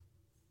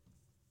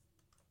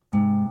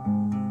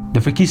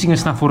De verkiezingen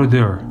staan voor de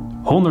deur.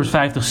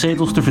 150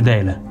 zetels te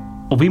verdelen.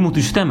 Op wie moet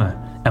u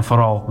stemmen? En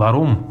vooral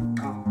waarom?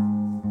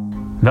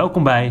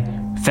 Welkom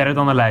bij Verder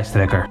dan de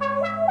lijsttrekker.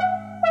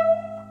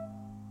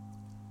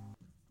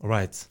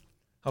 Alright.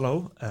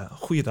 Hallo,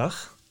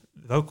 goeiedag.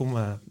 Welkom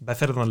bij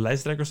Verder dan de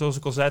lijsttrekker, zoals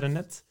ik al zei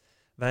daarnet.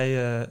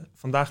 Wij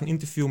vandaag een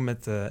interview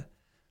met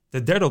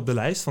de derde op de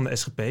lijst van de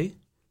SGP,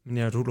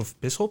 meneer Roelof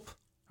Bisschop.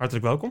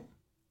 Hartelijk welkom.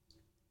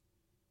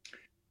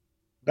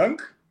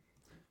 Dank.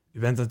 U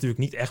bent natuurlijk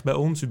niet echt bij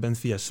ons, u bent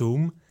via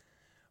Zoom.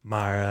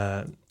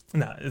 Maar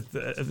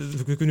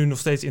we kunnen u nog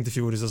steeds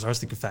interviewen, dus dat is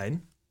hartstikke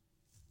fijn.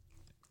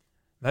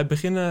 Wij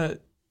beginnen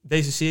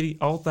deze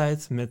serie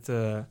altijd met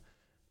een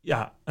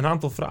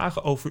aantal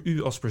vragen over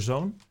u als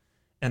persoon.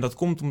 En dat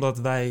komt omdat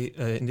wij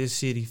in deze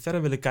serie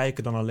verder willen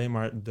kijken dan alleen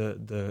maar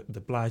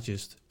de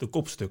plaatjes, de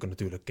kopstukken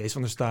natuurlijk. Kees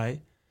van der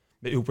Staaij,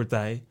 bij uw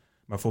partij, maar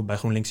bijvoorbeeld bij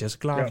GroenLinks Jesse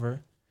Klaver.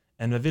 Ja.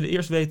 En we willen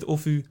eerst weten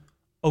of u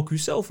ook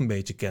uzelf een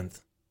beetje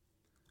kent.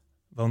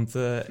 Want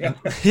dat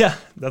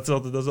is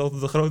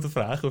altijd een grote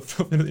vraag of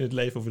in het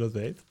leven of u dat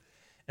weet.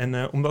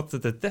 En om dat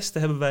te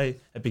testen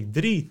heb ik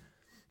 3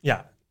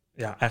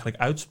 eigenlijk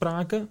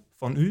uitspraken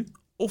van u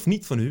of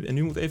niet van u. En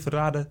u moet even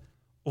raden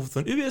of het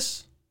van u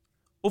is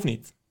of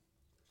niet.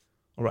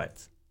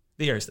 Alright,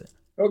 de eerste.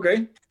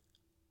 Oké.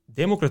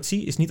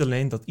 Democratie is niet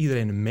alleen dat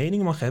iedereen een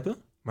mening mag hebben,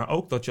 maar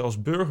ook dat je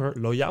als burger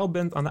loyaal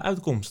bent aan de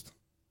uitkomst.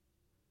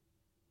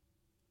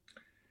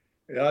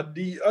 Ja,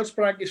 die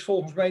uitspraak is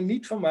volgens mij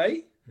niet van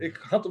mij. Ik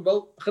had hem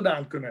wel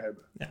gedaan kunnen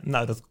hebben. Ja,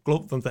 nou, dat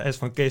klopt, want hij is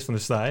van Kees van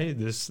der Staaij.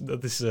 Dus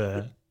dat is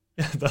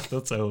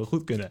dat zou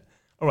goed kunnen.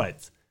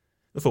 Alright,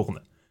 de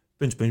volgende.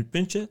 Puntje, puntje,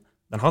 puntje.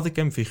 Dan had ik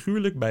hem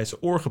figuurlijk bij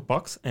zijn oor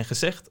gepakt en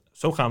gezegd,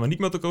 zo gaan we niet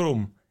met elkaar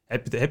om.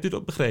 Hebt u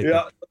dat begrepen?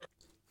 Ja,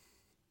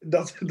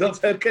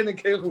 dat herken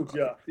ik heel goed,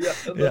 ja. Ja,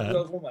 dat is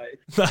wel voor mij.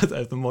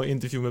 Uit een mooi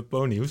interview met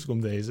PoNews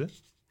komt deze.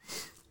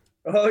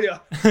 Oh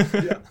ja.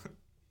 Ja.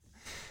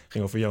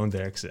 Ging over Johan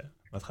Derksen,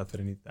 maar het gaat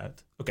verder niet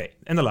uit. Oké,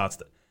 en de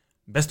laatste.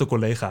 Beste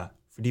collega,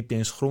 verdiep je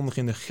eens grondig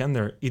in de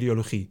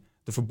genderideologie,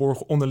 de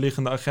verborgen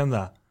onderliggende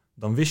agenda.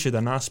 Dan wist je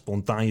daarna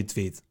spontaan je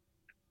tweet.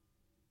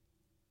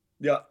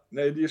 Ja,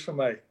 nee, die is van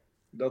mij.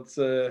 Dat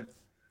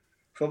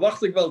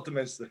verwacht ik wel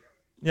tenminste.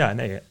 Ja,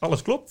 nee,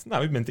 alles klopt.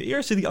 Nou, u bent de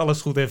eerste die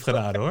alles goed heeft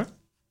geraden, hoor.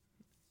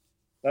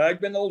 Nou, ik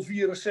ben al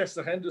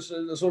 64, hè, dus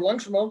zo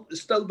langzamerhand,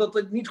 stel dat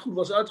ik niet goed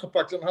was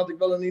uitgepakt, dan had ik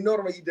wel een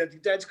enorme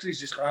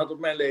identiteitscrisis gehad op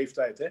mijn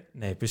leeftijd, hè?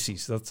 Nee,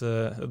 precies,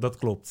 dat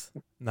klopt.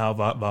 Nou,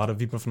 we hadden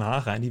Wieper van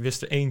Haga en die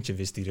wist er eentje,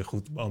 die er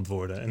goed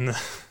beantwoordde. En,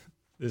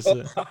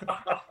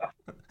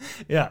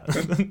 ja,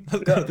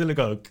 dat kan natuurlijk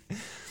ook.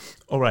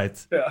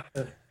 Alright. Ja.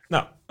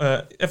 Nou,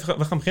 we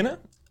gaan beginnen.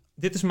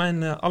 Dit is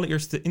mijn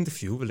allereerste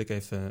interview, wil ik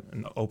even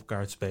een open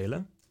kaart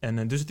spelen.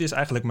 En dus het is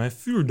eigenlijk mijn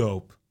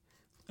vuurdoop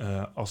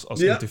als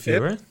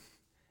interviewer. Ja.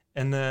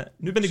 En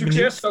nu ben ik benieuwd...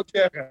 Succes, zou ik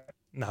zeggen.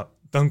 Nou,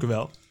 dank u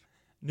wel.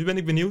 Nu ben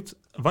ik benieuwd,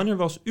 wanneer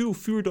was uw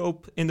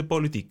vuurdoop in de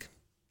politiek?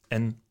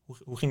 En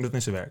hoe ging dat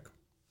in zijn werk?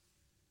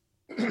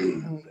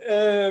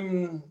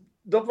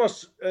 Dat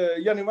was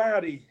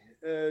januari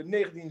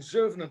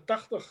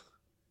 1987.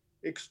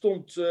 Ik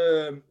stond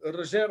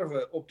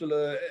reserve op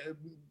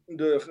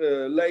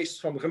de lijst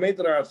van de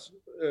gemeenteraad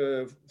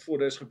voor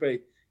de SGP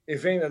in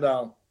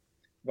Veenendaal,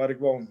 waar ik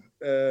woon.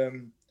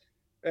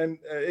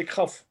 Ik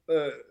gaf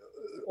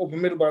op een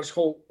middelbare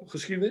school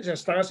geschiedenis en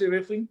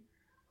staatsinrichting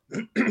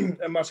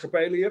en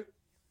maatschappijleer.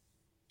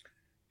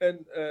 En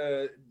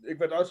ik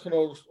werd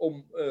uitgenodigd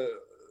om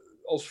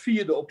als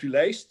 4e op die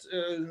lijst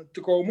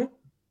te komen.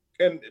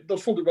 En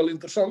dat vond ik wel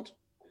interessant.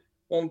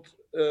 Want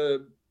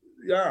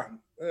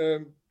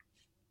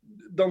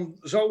dan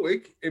zou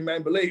ik in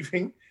mijn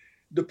beleving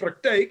de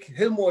praktijk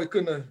heel mooi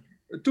kunnen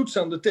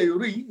toetsen aan de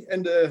theorie.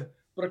 En de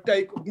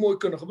praktijk ook mooi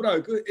kunnen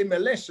gebruiken in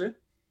mijn lessen.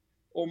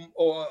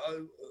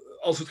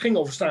 Als het ging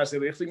over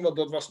staatsinrichting, want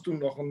dat was toen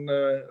nog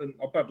een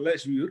apart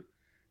lesuur.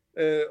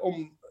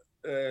 Om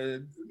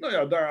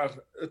daar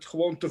het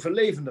gewoon te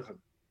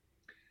verlevendigen.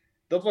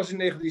 Dat was in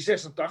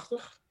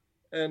 1986.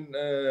 En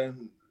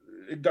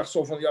ik dacht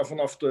zo van,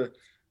 vanaf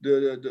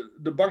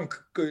de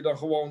bank kun je dan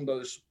gewoon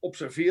eens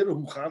observeren.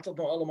 Hoe gaat dat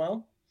nou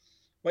allemaal?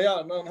 Maar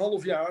ja, na een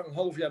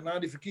half jaar na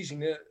die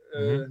verkiezingen...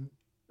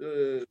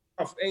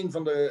 gaf een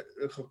van de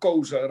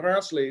gekozen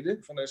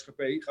raadsleden van de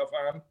SGP gaf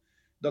aan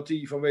dat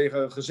hij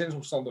vanwege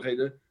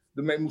gezinsomstandigheden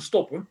ermee moest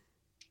stoppen.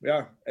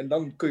 Ja, en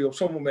dan kun je op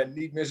zo'n moment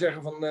niet meer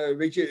zeggen van,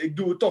 ik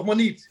doe het toch maar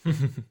niet.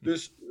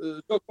 Dus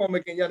zo kwam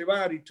ik in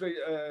januari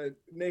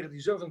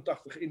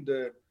 1987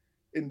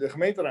 in de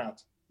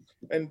gemeenteraad.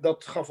 En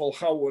dat gaf al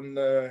gauw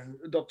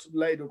dat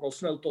leidde ook al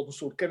snel tot een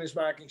soort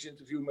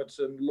kennismakingsinterview met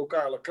een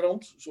lokale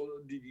krant.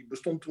 Die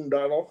bestond toen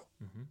daar nog.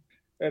 Mm-hmm.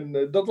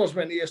 En dat was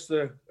mijn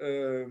eerste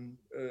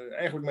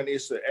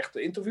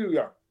echte interview,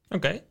 ja.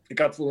 Okay. Ik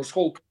had voor een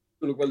school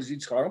natuurlijk wel eens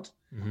iets gehad.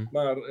 Mm-hmm.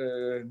 Maar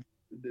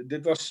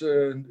dit was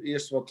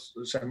eerst wat,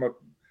 zeg maar,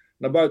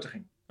 naar buiten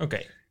ging.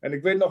 Okay. En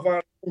ik weet nog waar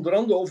het onder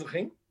andere over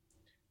ging.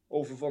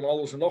 Over van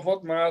alles en nog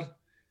wat. Maar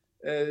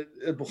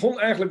het begon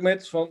eigenlijk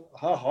met van,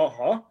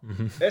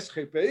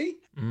 SGP.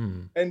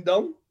 Mm. En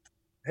dan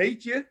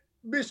heet je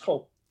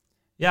bisschop.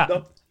 Ja,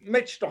 Dat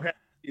matcht toch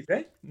niet,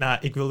 hè? nou,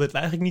 ik wil dit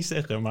eigenlijk niet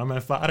zeggen, maar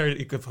mijn vader,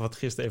 ik had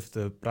gisteren even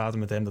te praten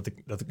met hem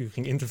dat ik u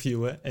ging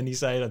interviewen. En die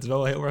zei dat is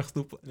wel heel erg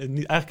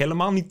eigenlijk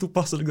helemaal niet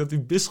toepasselijk dat u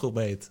bisschop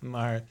heet.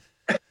 Maar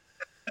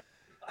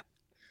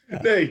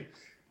Nee.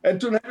 En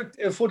toen heb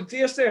ik voor het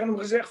eerst tegen hem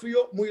gezegd van,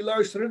 joh, moet je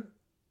luisteren.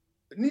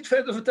 Niet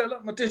verder vertellen,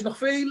 maar het is nog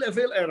veel en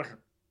veel erger.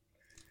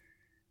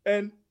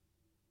 En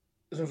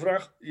zijn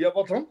vraag, ja,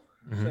 wat dan?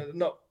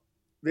 Nou,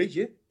 weet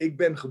je, ik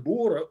ben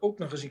geboren ook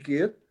nog eens een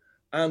keer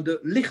aan de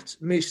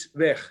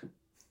Lichtmisweg.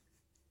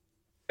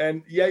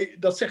 En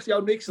dat zegt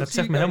jou niks. dat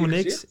zegt me helemaal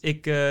niks.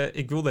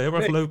 Ik wilde heel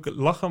erg leuk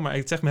lachen, maar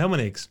het zegt me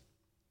helemaal niks.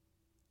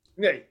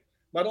 Nee,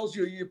 maar als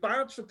je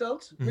paard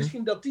vertelt,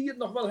 misschien dat die het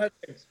nog wel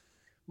herkent.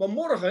 Maar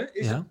morgen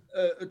is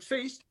het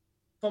feest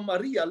van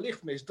Maria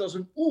Lichtmis. Dat is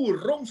een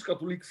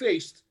oer-Rooms-katholiek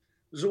feest.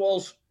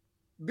 Zoals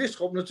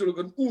bisschop natuurlijk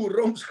een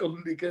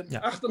oer-Rooms-katholieke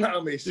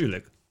achternaam is.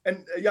 Tuurlijk.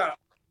 En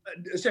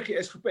zeg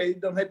je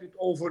SGP, dan heb je het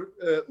over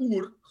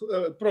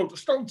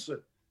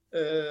oer-protestantse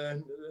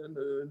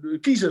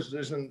kiezers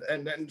dus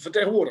en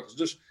vertegenwoordigers.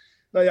 Dus,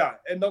 nou ja,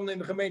 en dan in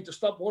de gemeente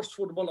Staphorst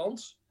voor de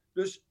balans.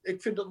 Dus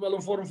ik vind dat wel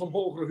een vorm van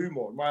hogere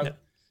humor. Maar,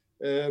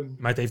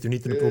 maar het heeft u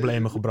niet in de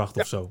problemen gebracht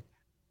of zo?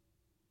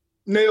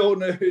 Nee,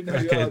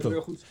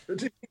 nee, goed.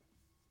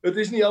 Het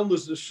is niet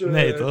anders. Dus,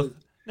 nee, toch?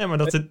 Nee, maar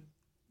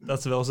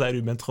dat ze wel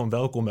zeiden, u bent gewoon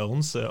welkom bij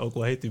ons, ook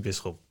al heet u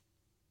bisschop.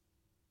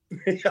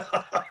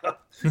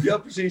 Ja,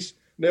 precies.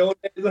 Nee,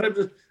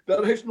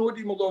 daar heeft nooit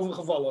iemand over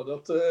gevallen.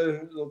 Dat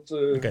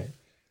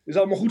is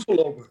allemaal goed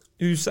verlopen.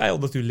 U zei al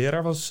dat u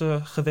leraar was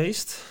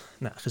geweest.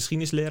 Nou,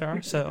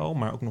 geschiedenisleraar, zei al,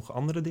 maar ook nog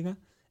andere dingen.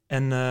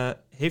 En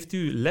heeft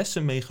u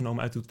lessen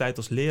meegenomen uit uw tijd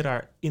als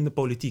leraar in de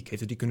politiek?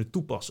 Heeft u die kunnen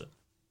toepassen?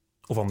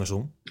 Of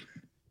andersom?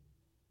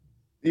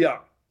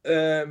 Ja,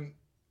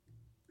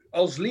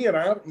 als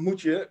leraar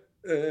moet je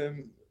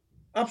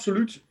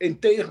absoluut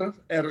integer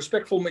en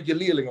respectvol met je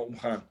leerlingen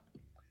omgaan.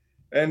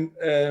 En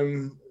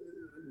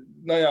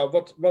nou ja,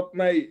 wat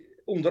mij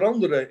onder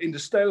andere in de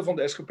stijl van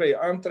de SGP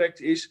aantrekt,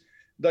 is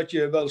dat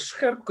je wel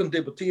scherp kunt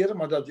debatteren,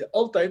 maar dat je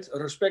altijd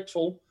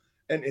respectvol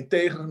en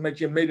integer met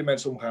je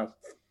medemensen omgaat.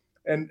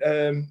 En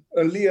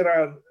een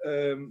leraar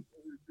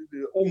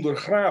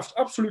ondergraaft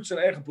absoluut zijn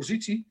eigen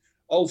positie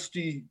als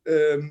die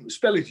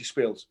spelletjes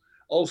speelt.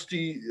 Als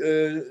die,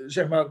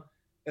 zeg maar,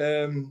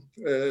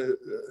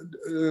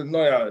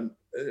 nou ja,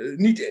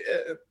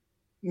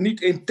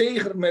 niet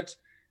integer met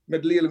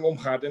leerlingen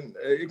omgaat.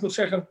 En ik moet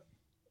zeggen,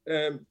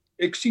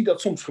 ik zie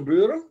dat soms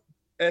gebeuren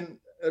en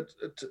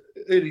het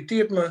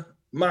irriteert me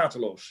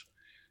mateloos.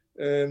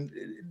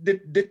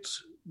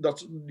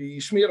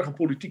 Die smerige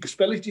politieke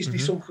spelletjes die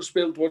soms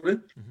gespeeld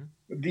worden,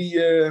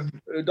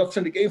 dat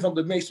vind ik een van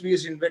de meest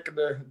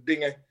weerzinwekkende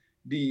dingen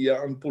die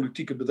aan het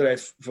politieke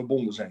bedrijf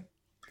verbonden zijn.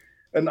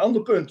 Een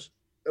ander punt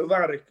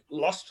waar ik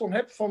last van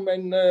heb, van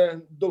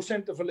mijn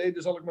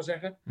docentenverleden zal ik maar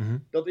zeggen,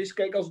 dat is,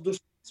 kijk, als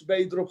docent ben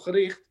je erop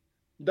gericht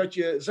dat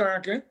je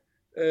zaken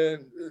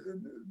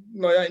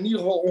nou ja, in ieder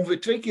geval ongeveer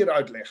 2 keer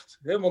uitlegt.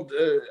 Hè? Want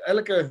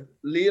elke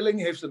leerling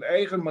heeft een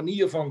eigen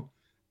manier van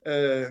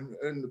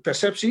een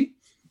perceptie.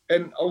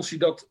 En als je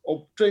dat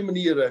op 2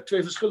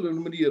 verschillende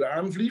manieren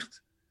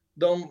aanvliegt,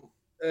 dan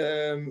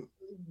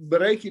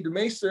bereik je de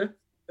meeste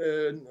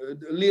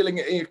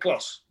leerlingen in je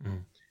klas.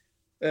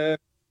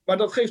 Maar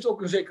dat geeft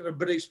ook een zekere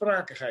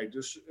breedsprakigheid.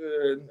 Dus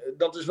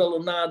dat is wel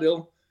een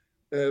nadeel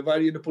waar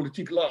ik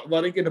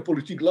in de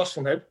politiek last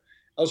van heb.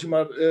 Als je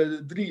maar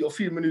 3 of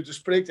 4 minuten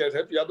spreektijd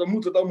hebt, ja, dan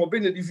moet het allemaal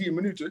binnen die 4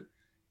 minuten.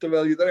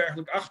 Terwijl je er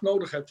eigenlijk 8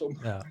 nodig hebt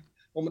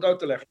om het uit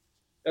te leggen.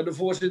 Ja, de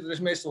voorzitter is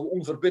meestal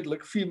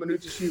onverbiddelijk. 4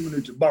 minuten is 4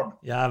 minuten. Bam.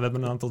 Ja, we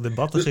hebben een aantal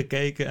debatten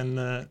gekeken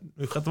en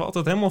u gaat wel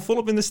altijd helemaal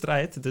volop in de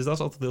strijd. Dus dat is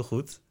altijd heel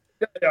goed.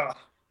 Ja.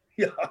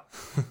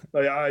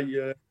 Nou ja,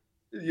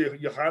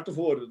 je gaat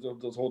ervoor.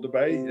 Dat hoort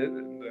erbij.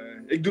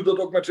 Ik doe dat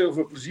ook met heel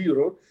veel plezier,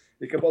 hoor.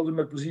 Ik heb altijd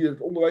met plezier in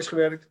het onderwijs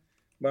gewerkt.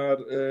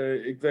 Maar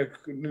ik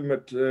werk nu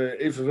met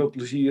evenveel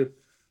plezier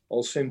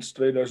als sinds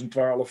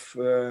 2012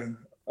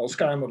 als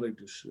Kamerlid.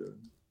 Dus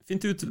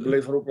vindt u het, ik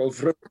beleef er ook wel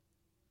vreugde.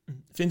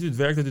 Vindt u het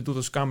werk dat u doet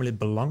als Kamerlid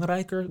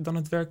belangrijker dan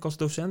het werk als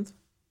docent?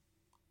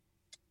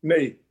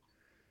 Nee.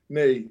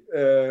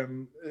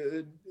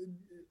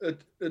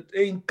 Het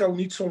een kan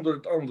niet zonder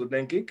het ander,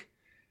 denk ik.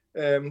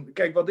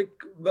 Kijk, wat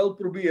ik wel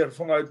probeer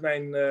vanuit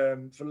mijn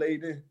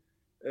verleden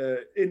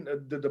in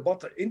de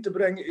debatten in te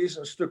brengen, is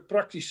een stuk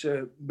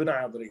praktische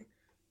benadering.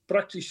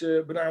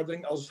 Praktische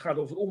benadering als het gaat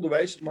over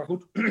onderwijs. Maar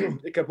goed,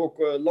 ik heb ook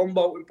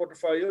landbouw in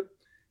portefeuille.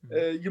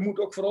 Je moet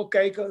ook vooral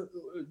kijken,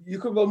 je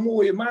kunt wel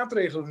mooie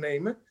maatregelen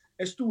nemen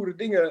en stoere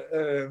dingen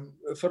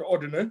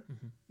verordenen.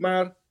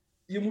 Maar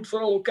je moet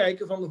vooral ook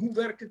kijken van hoe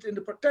werkt het in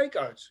de praktijk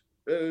uit?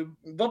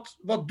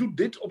 Wat doet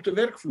dit op de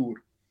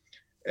werkvloer?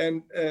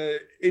 En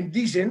in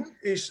die zin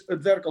is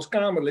het werk als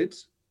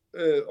Kamerlid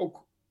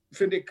ook,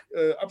 vind ik,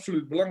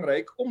 absoluut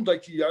belangrijk.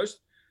 Omdat je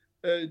juist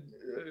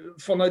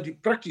vanuit die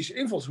praktische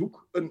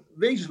invalshoek een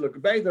wezenlijke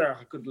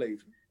bijdrage kunt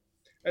leveren.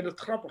 En het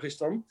grappige is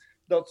dan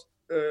dat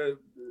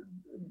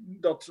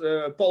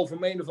Paul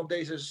Vermenen van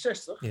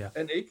D66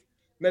 en ik,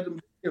 met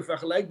een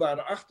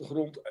vergelijkbare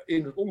achtergrond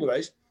in het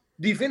onderwijs,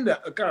 die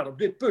vinden elkaar op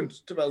dit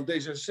punt, terwijl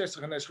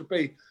D66 en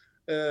SGP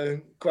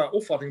qua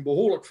opvatting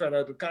behoorlijk ver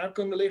uit elkaar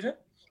kunnen liggen.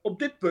 Op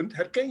dit punt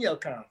herken je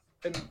elkaar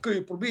en kun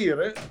je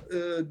proberen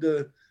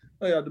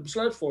de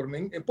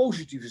besluitvorming in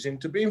positieve zin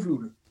te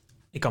beïnvloeden.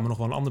 Ik kan me nog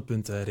wel een ander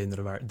punt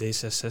herinneren waar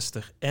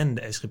D66 en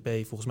de SGP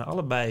volgens mij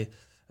allebei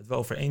het wel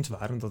over eens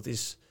waren. Dat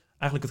is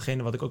eigenlijk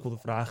hetgene wat ik ook wilde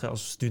vragen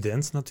als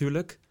student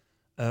natuurlijk.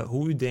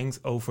 Hoe u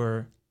denkt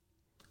over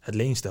het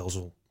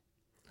leenstelsel.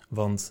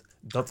 Want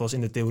dat was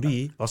in de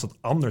theorie was dat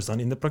anders dan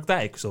in de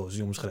praktijk, zoals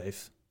u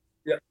omschreef.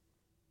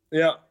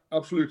 Ja,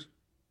 absoluut.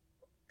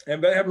 En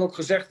wij hebben ook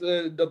gezegd,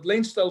 dat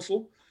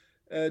leenstelsel,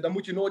 daar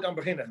moet je nooit aan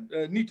beginnen.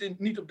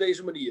 Niet op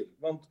deze manier.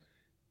 Want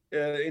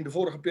in de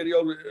vorige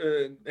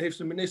periode heeft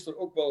de minister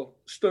ook wel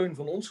steun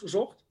van ons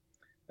gezocht.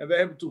 En wij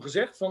hebben toen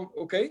gezegd van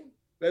oké,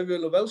 wij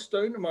willen wel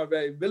steunen, maar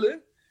wij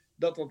willen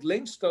dat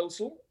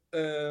leenstelsel,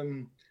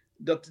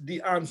 dat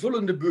die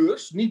aanvullende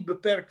beurs niet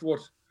beperkt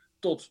wordt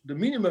tot de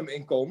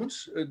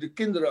minimuminkomens, de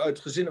kinderen uit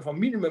gezinnen van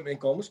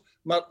minimuminkomens,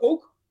 maar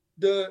ook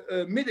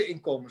de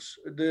middeninkomens.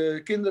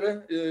 De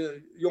kinderen,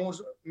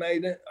 jongens,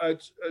 meiden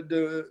uit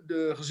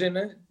de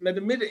gezinnen met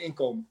een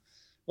middeninkomen.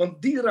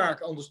 Want die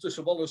raken anders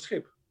tussen wal en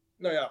schip.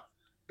 Nou ja,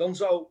 dan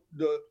zou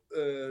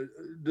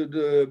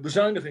de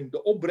bezuiniging,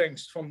 de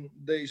opbrengst van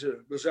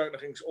deze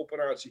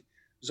bezuinigingsoperatie,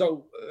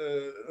 zou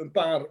een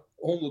paar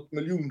 100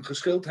 miljoen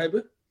gescheeld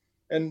hebben.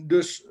 En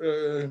dus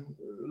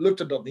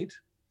lukte dat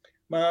niet.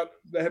 Maar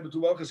we hebben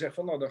toen wel gezegd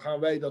van, nou, dan gaan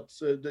wij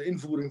de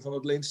invoering van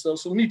het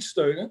leenstelsel niet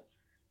steunen.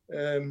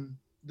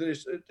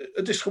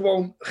 Het is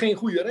gewoon geen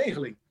goede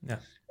regeling.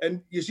 Ja.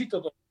 En je ziet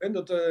dat ook. En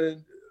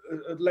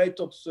het leidt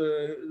tot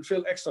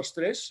veel extra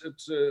stress.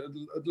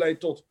 Het leidt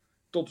tot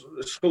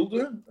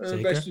schulden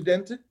bij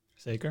studenten.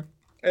 Zeker.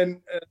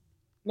 En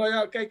nou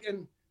ja, kijk,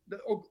 en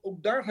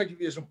ook daar had je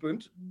weer zo'n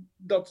punt.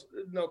 Dat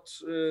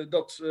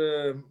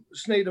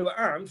sneden we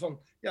aan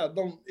van, ja,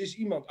 dan is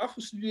iemand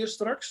afgestudeerd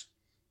straks.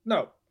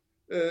 Nou,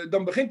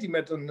 dan begint hij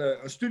met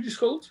een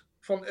studieschuld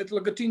van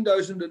ettelijke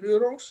tienduizenden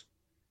euro's.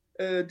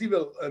 Die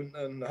wil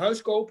een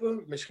huis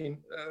kopen,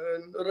 misschien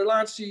een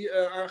relatie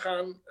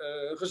aangaan,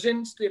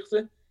 gezin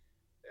stichten.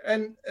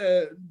 En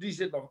die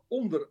zit nog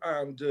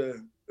onderaan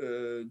de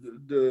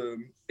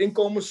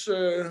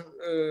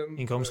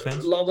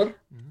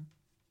inkomensladder.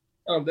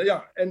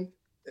 Ja, en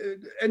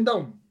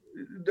dan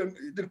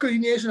kun je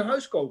niet eens een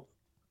huis kopen.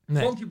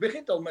 Nee. Want je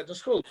begint al met een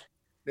schuld.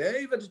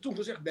 Nee, werd er toen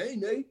gezegd,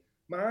 nee.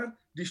 Maar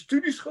die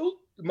studieschuld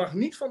mag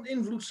niet van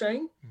invloed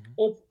zijn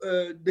op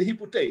de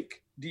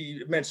hypotheek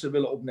die mensen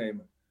willen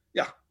opnemen.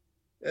 Ja,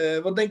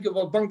 wat denk je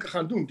wat banken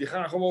gaan doen? Die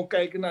gaan gewoon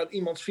kijken naar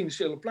iemands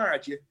financiële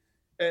plaatje.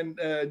 En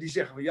die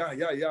zeggen van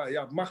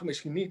ja, het mag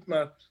misschien niet,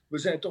 maar we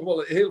zijn toch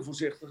wel heel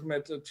voorzichtig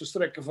met het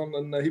verstrekken van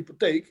een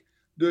hypotheek.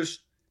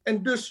 Dus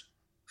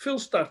veel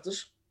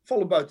starters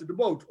vallen buiten de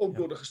boot. Ook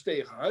door de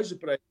gestegen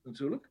huizenprijzen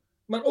natuurlijk.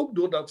 Maar ook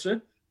doordat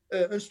ze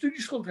een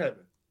studieschuld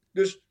hebben.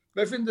 Dus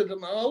wij vinden het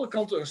aan alle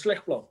kanten een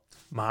slecht plan.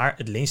 Maar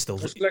het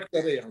leenstelsel... Een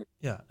slechte regeling.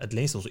 Ja, het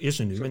leenstelsel is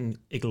er nu.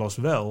 En ik las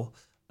wel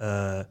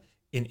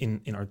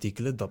in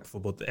artikelen dat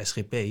bijvoorbeeld de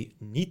SGP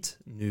niet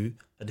nu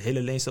het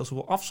hele leenstelsel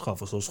wil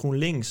afschaffen. Zoals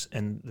GroenLinks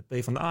en de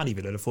PvdA, die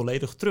willen er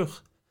volledig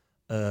terug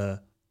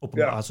op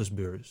een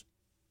basisbeurs.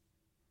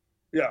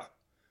 Ja,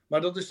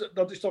 maar dat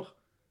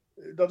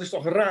is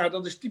toch raar.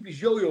 Dat is typisch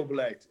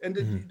jojo-beleid. En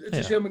het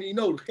is helemaal niet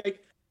nodig.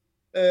 Kijk,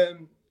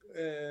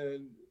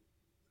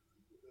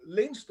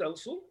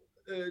 leenstelsel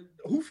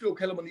hoef je ook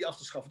helemaal niet af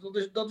te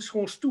schaffen. Dat is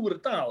gewoon stoere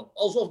taal.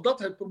 Alsof dat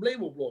het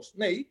probleem oplost.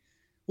 Nee,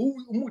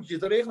 hoe moet je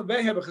het regelen?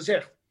 Wij hebben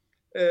gezegd,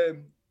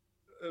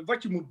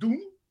 wat je moet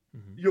doen,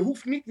 je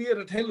hoeft niet weer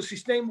het hele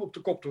systeem op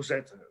de kop te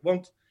zetten.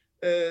 Want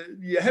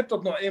je hebt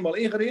dat nou eenmaal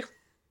ingericht.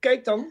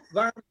 Kijk dan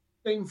waar het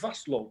systeem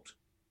vastloopt.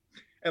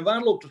 En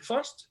waar loopt het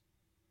vast?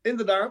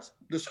 Inderdaad,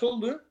 de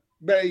schulden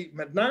bij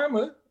met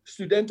name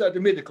studenten uit de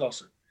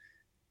middenklasse.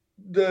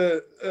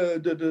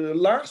 De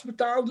laagst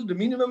betaalde, de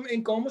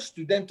minimuminkomens,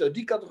 studenten uit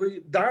die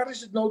categorie, daar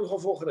is het nodige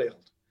voor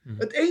geregeld.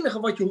 Het enige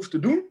wat je hoeft te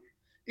doen,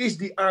 is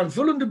die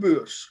aanvullende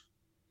beurs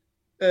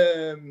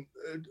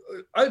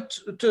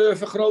uit te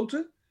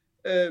vergroten.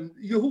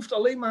 Je hoeft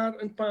alleen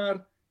maar een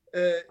paar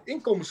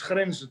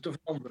inkomensgrenzen te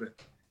veranderen.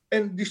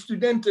 En die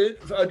studenten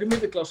uit de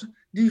middenklasse,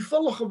 die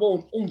vallen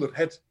gewoon onder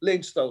het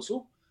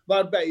leenstelsel,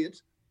 waarbij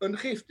het een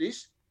gift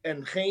is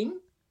en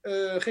geen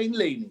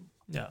lening.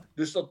 Ja.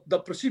 Dus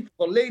dat principe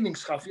van lening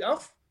schaf je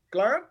af,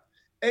 klaar.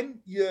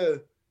 En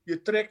je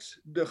trekt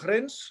de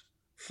grens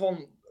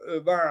van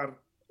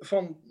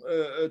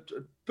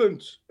het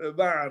punt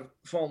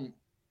waarvan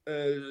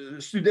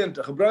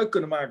studenten gebruik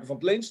kunnen maken van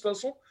het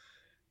leenstelsel,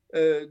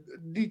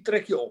 die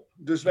trek je op.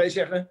 Dus wij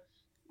zeggen,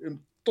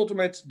 tot en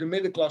met de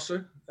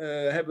middenklasse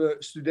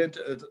hebben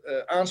studenten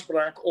het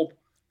aanspraak op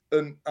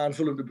een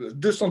aanvullende beurs.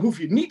 Dus dan hoef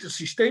je niet het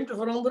systeem te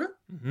veranderen,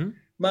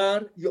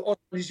 maar je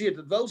organiseert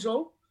het wel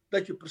zo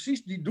dat je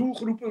precies die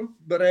doelgroepen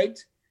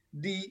bereikt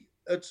die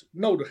het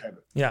nodig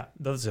hebben. Ja,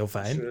 dat is heel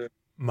fijn. Dus,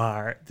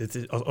 maar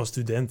als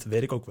student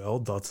weet ik ook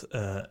wel dat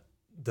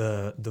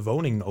de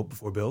woningnood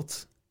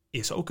bijvoorbeeld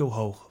is ook heel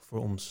hoog voor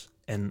ons.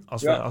 En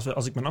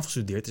als ik ben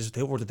afgestudeerd,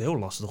 wordt het heel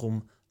lastig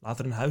om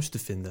later een huis te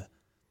vinden.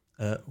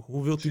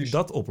 Hoe wilt u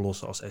dat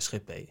oplossen als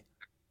SGP?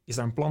 Is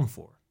daar een plan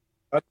voor?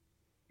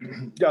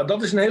 Ja,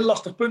 dat is een heel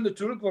lastig punt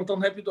natuurlijk, want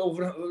dan heb je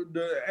het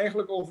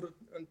eigenlijk over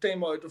een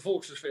thema uit de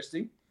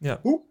volkshuisvesting. Ja.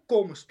 Hoe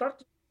komen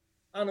starters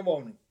aan een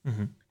woning?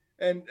 Mm-hmm.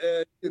 En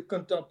je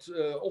kunt dat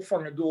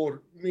opvangen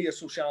door meer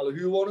sociale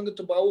huurwoningen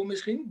te bouwen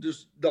misschien.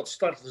 Dus dat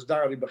starters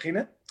daarin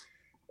beginnen.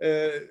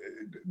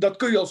 Dat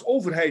kun je als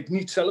overheid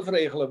niet zelf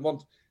regelen,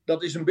 want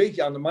dat is een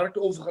beetje aan de markt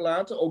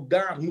overgelaten. Ook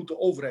daar moet de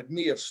overheid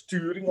meer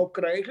sturing op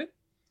krijgen.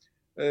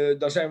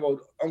 Daar zijn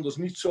we anders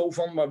niet zo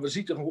van, maar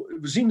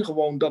we zien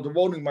gewoon dat de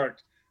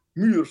woningmarkt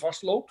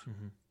muurvast loopt.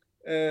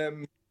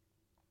 Mm-hmm.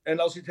 En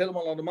als je het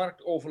helemaal aan de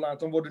markt overlaat,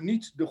 dan worden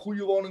niet de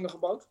goede woningen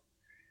gebouwd.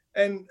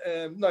 En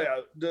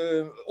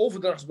de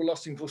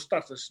overdrachtsbelasting voor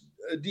starters,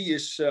 die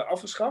is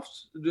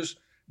afgeschaft.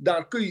 Dus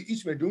daar kun je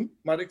iets mee doen.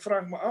 Maar ik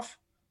vraag me af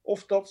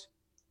of dat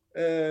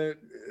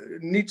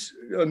niet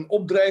een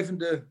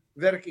opdrijvende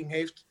werking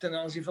heeft ten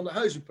aanzien van de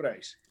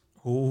huizenprijs.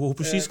 Hoe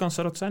precies kan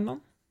dat zijn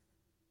dan?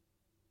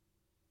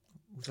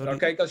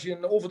 Kijk, als je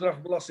een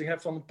overdrachtsbelasting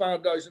hebt van een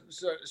paar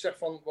duizend, zeg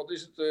van, wat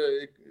is het?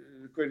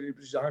 Ik weet het niet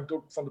precies, dat hangt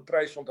ook van de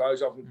prijs van het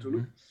huis af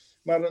natuurlijk. Mm-hmm.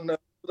 Maar een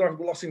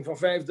overdrachtsbelasting van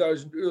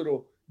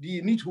 €5.000 die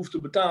je niet hoeft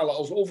te betalen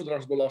als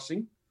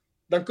overdrachtsbelasting,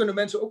 dan kunnen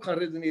mensen ook gaan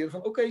redeneren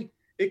van oké,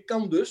 ik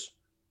kan dus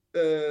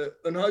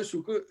een huis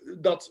zoeken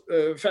dat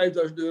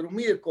 €5.000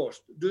 meer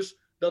kost. Dus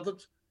dat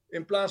het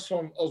in plaats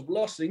van als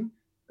belasting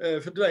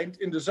verdwijnt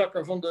in de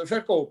zakken van de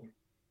verkoper,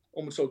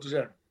 om het zo te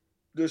zeggen.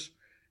 Dus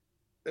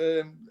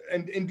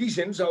en in die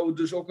zin zou het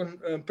dus ook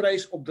een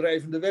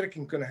prijsopdrijvende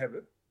werking kunnen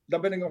hebben. Daar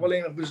ben ik nog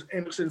alleen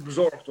enigszins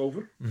bezorgd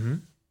over.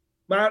 Mm-hmm.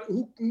 Maar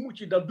hoe moet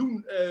je dat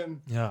doen?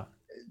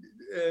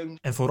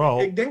 En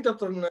vooral... Ik denk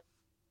dat er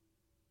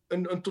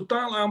een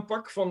totaal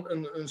aanpak van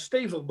een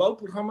stevig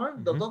bouwprogramma,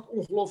 mm-hmm. dat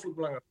ongelooflijk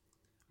belangrijk is.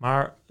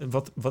 Maar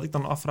wat ik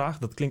dan afvraag,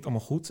 dat klinkt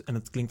allemaal goed. En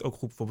het klinkt ook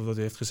goed bijvoorbeeld wat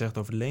u heeft gezegd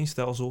over het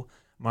leenstelsel.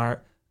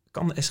 Maar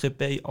kan de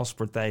SGP als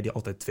partij die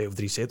altijd 2 of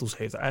 3 zetels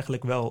heeft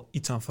eigenlijk wel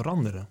iets aan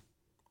veranderen?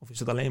 Of is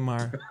het alleen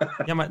maar...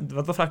 Ja, maar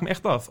dat vraag ik me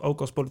echt af. Ook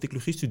als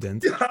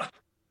politicologie-student. Ja.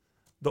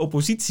 De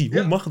oppositie,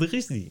 hoe machtig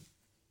is die?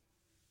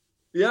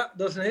 Ja,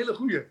 dat is een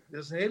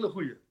hele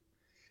goeie.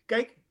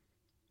 Kijk,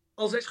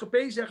 als SGP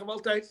zeggen we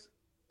altijd...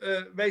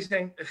 wij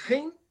zijn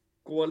geen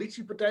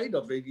coalitiepartij,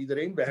 dat weet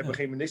iedereen. We hebben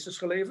geen ministers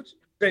geleverd.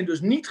 We zijn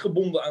dus niet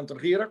gebonden aan het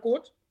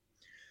regeerakkoord.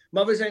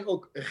 Maar we zijn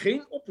ook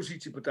geen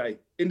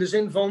oppositiepartij. In de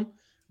zin van,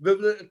 we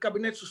willen het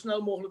kabinet zo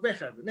snel mogelijk weg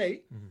hebben.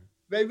 Nee,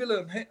 wij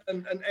willen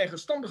een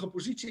eigenstandige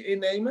positie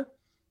innemen.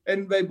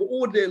 En wij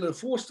beoordelen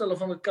voorstellen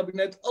van het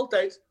kabinet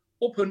altijd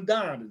op hun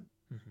daden.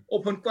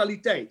 Op hun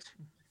kwaliteit.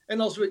 En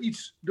als we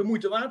iets de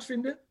moeite waard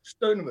vinden,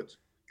 steunen we het.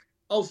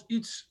 Als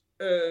iets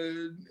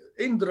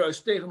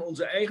indruist tegen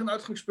onze eigen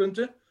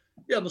uitgangspunten,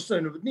 ja, dan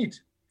steunen we het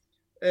niet.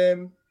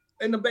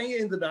 En dan ben je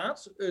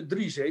inderdaad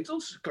 3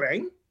 zetels,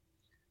 klein.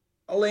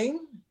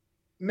 Alleen,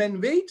 men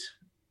weet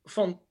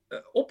van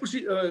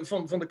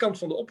de kant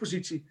van de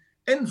oppositie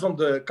en van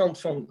de kant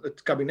van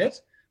het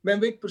kabinet, men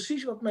weet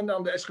precies wat men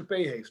aan de SGP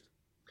heeft.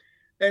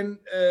 En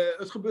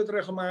het gebeurt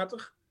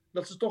regelmatig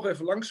dat ze toch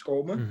even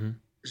langskomen.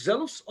 Mm-hmm.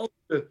 Zelfs als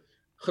ze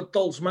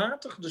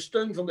getalsmatig de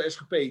steun van de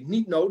SGP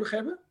niet nodig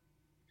hebben.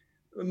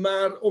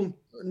 Maar om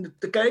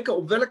te kijken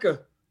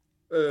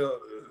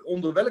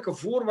onder welke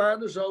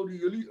voorwaarden zouden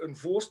jullie een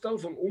voorstel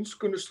van ons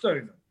kunnen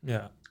steunen.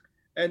 Ja.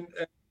 En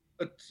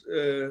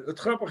het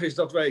grappige is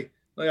dat wij,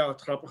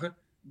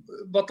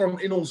 wat dan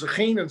in onze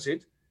genen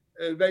zit,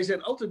 wij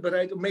zijn altijd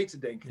bereid om mee te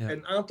denken. Ja.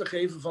 En aan te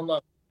geven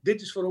van,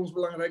 dit is voor ons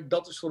belangrijk,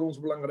 dat is voor ons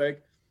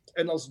belangrijk.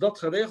 En als dat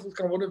geregeld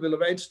kan worden, willen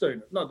wij het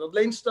steunen. Nou, dat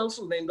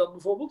leenstelsel, neem dat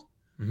bijvoorbeeld.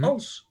 Mm-hmm.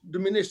 Als de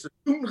minister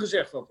toen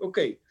gezegd had,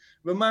 oké,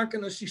 we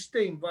maken een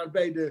systeem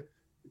waarbij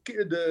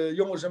de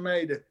jongens en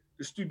meiden,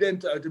 de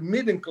studenten uit de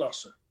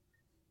middenklasse,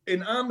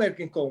 in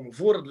aanmerking komen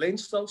voor het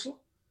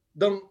leenstelsel,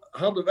 dan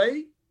hadden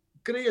wij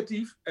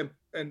creatief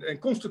en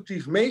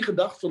constructief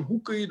meegedacht van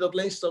hoe kun je dat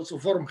leenstelsel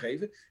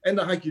vormgeven. En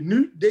dan had je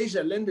nu deze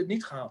ellende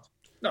niet gehad.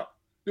 Nou,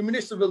 de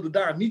minister wilde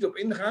daar niet op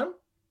ingaan.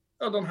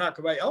 Nou, dan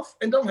haken wij af.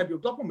 En dan heb je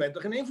op dat moment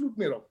er geen invloed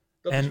meer op.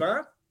 Dat is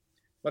waar.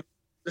 Maar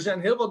er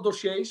zijn heel wat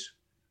dossiers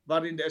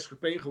waarin de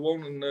SGP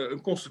gewoon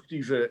een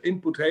constructieve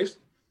input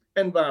heeft.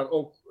 En waar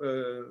ook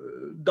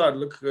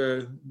duidelijk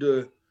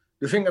de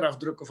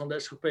vingerafdrukken van de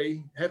SGP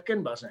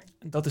herkenbaar zijn.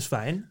 Dat is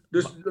fijn.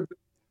 Dus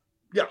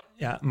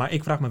ja, maar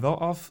ik vraag me wel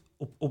af,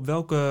 op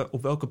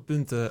welke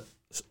punten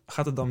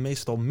gaat het dan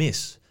meestal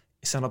mis?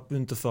 Zijn dat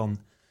punten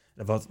van,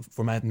 wat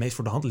voor mij het meest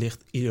voor de hand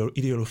ligt,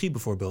 ideologie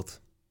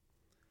bijvoorbeeld?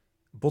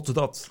 Botst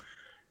dat?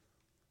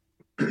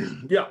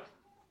 Ja.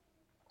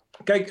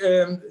 Kijk,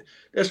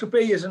 de SGP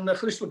is een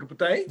christelijke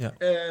partij. Ja.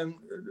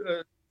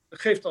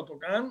 Geeft dat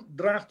ook aan,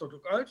 draagt dat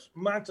ook uit,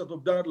 maakt dat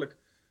ook duidelijk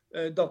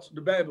dat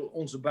de Bijbel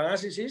onze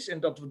basis is en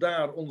dat we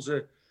daar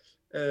onze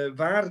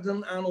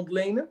waarden aan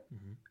ontlenen.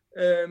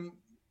 Mm-hmm.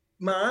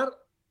 Maar,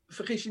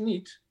 vergis je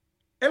niet,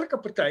 elke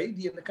partij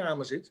die in de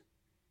Kamer zit,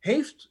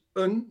 heeft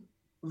een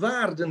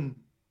waardenset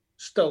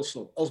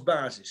onderwijsstelsel als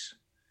basis.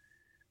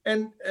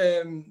 En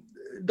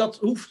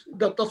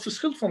dat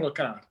verschilt van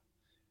elkaar.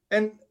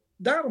 En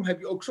daarom heb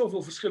je ook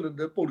zoveel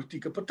verschillende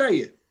politieke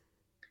partijen.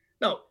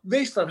 Nou,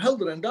 wees daar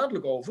helder en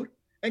duidelijk over.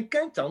 En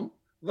kijk dan,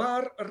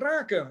 waar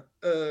raken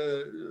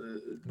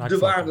de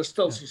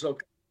waardestelsels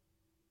elkaar?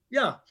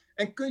 Ja,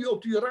 en kun je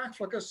op die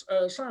raakvlakken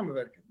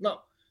samenwerken? Nou,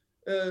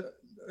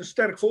 een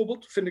sterk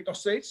voorbeeld vind ik nog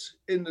steeds.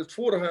 In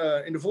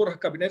de vorige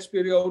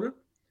kabinetsperiode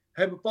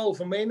hebben Paul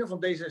van Menen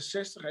van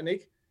D66 en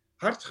ik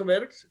hard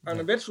gewerkt aan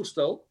een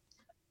wetsvoorstel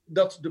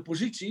dat de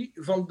positie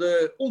van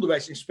de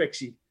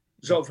onderwijsinspectie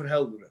zou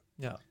verhelderen.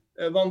 Ja.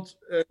 Want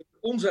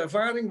onze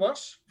ervaring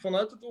was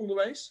vanuit het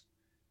onderwijs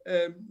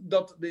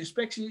dat de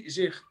inspectie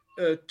zich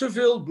te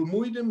veel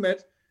bemoeide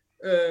met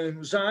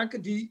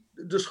zaken die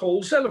de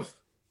school zelf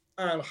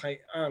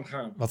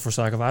aangaan. Wat voor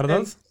zaken waren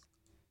dat?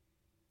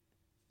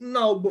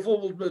 Nou,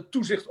 bijvoorbeeld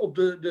toezicht op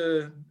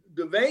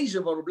de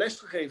wijze waarop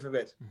lesgegeven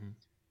werd. Mm-hmm.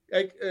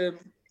 Kijk,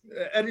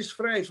 er is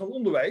vrijheid van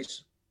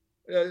onderwijs.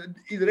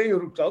 Iedereen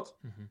roept dat.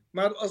 Mm-hmm.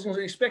 Maar als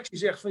onze inspectie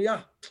zegt van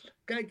ja,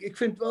 kijk, ik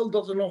vind wel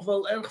dat er nog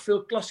wel erg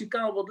veel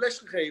klassikaal wordt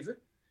lesgegeven.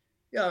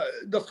 Ja,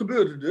 dat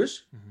gebeurde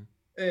dus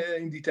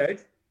in die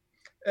tijd.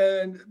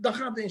 Dan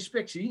gaat de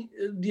inspectie,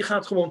 die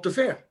gaat gewoon te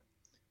ver.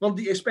 Want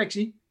die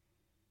inspectie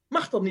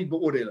mag dat niet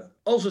beoordelen.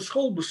 Als een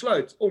school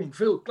besluit om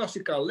veel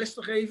klassikaal les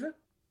te geven,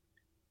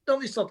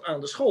 dan is dat aan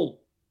de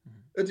school.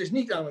 Het is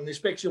niet aan een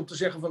inspectie om te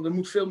zeggen van er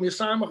moet veel meer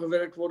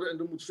samengewerkt worden en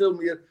er moet veel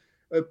meer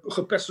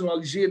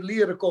gepersonaliseerd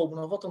leren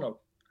komen of wat dan ook.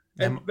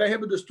 Ja, en wij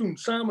hebben dus toen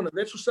samen een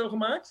wetsvoorstel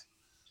gemaakt.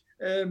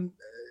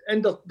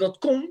 En dat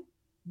kon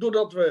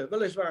doordat we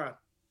weliswaar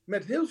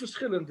met heel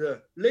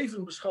verschillende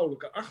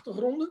levensbeschouwelijke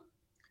achtergronden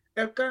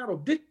elkaar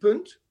op dit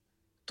punt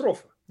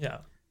troffen.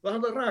 Ja. We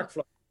hadden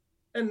raakvlak.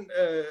 En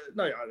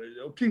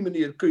op die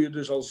manier kun je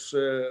dus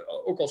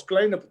ook als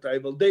kleine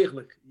partij wel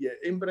degelijk je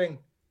inbreng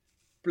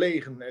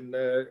plegen.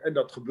 En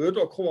dat gebeurt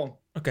ook gewoon.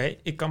 Oké,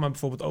 ik kan me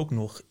bijvoorbeeld ook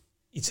nog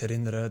iets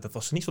herinneren. Dat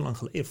was niet zo lang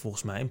geleden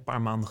volgens mij, een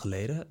paar maanden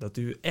geleden. Dat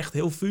u echt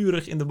heel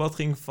vurig in debat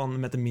ging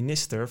met de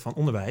minister van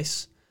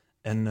Onderwijs.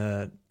 En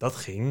dat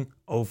ging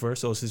over,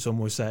 zoals u zo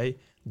mooi zei,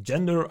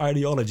 gender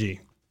ideology.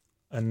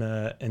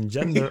 En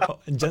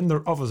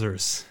gender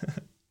officers.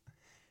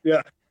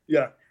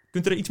 Ja.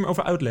 Kunt u er iets meer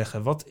over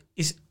uitleggen? Wat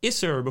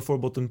is er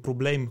bijvoorbeeld een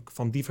probleem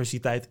van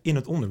diversiteit in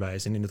het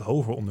onderwijs en in het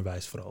hoger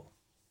onderwijs vooral?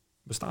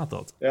 Bestaat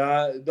dat?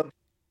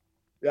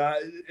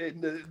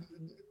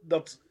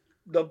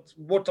 Dat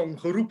wordt dan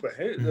geroepen.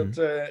 Hè? Mm-hmm.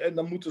 En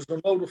dan moet er zo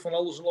nodig van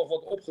alles en nog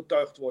wat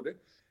opgetuigd worden.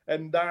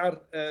 En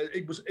daar,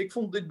 ik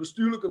vond dit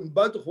bestuurlijk een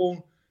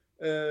buitengewoon,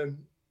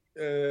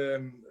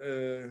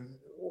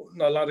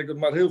 laat ik het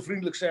maar heel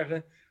vriendelijk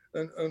zeggen,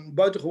 een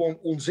buitengewoon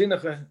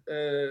onzinnige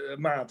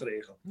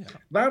maatregel. Ja.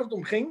 Waar het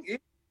om ging is,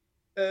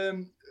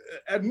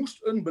 er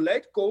moest een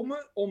beleid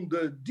komen om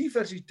de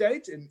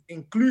diversiteit en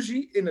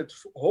inclusie in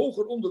het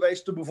hoger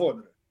onderwijs te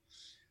bevorderen.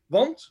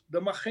 Want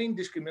er mag geen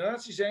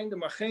discriminatie zijn, er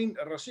mag geen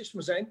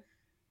racisme zijn.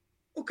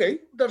 Oké,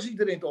 daar is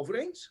iedereen het over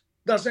eens.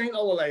 Daar zijn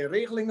allerlei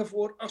regelingen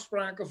voor,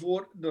 afspraken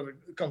voor, er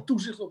kan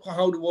toezicht op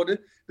gehouden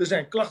worden, er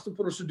zijn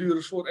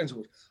klachtenprocedures voor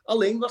enzovoort.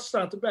 Alleen, wat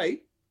staat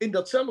erbij? In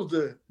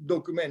datzelfde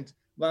document,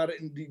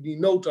 waarin die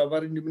nota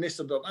waarin de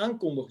minister dat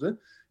aankondigde,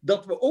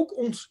 dat we ook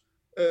ons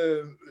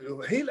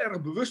heel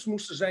erg bewust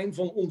moesten zijn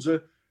van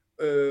onze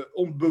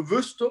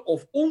onbewuste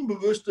of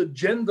onbewuste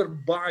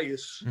gender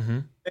bias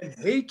en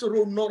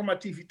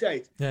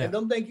heteronormativiteit. Ja. En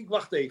dan denk ik,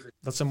 wacht even.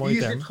 Dat is een mooie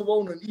Hier term. zit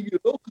gewoon een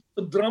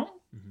ideologische dram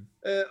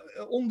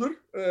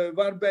onder,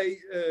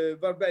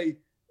 waarbij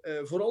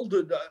vooral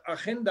de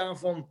agenda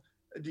van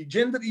die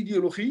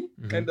genderideologie,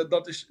 en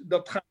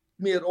dat gaat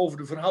meer over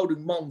de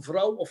verhouding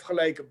man-vrouw of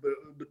gelijke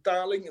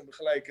betaling en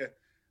gelijke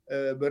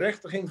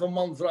berechtiging van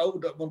man-vrouw,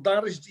 want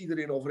daar is het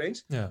iedereen over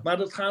eens. Ja. Maar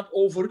dat gaat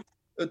over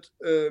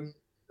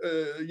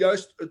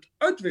juist het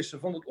uitwissen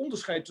van het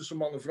onderscheid tussen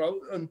man en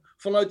vrouw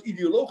vanuit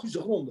ideologische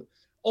gronden.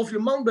 Of je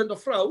man bent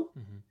of vrouw,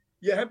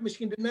 je hebt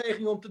misschien de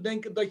neiging om te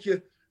denken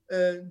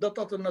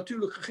dat een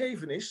natuurlijk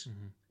gegeven is,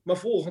 maar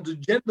volgens de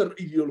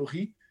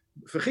genderideologie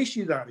vergis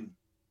je daarin.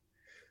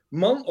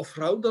 Man of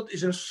vrouw, dat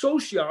is een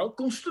sociaal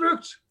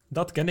construct.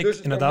 Dat ken ik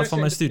dus inderdaad van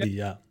mijn studie,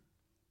 ja.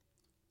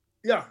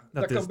 Ja,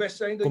 dat kan best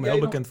zijn dat jij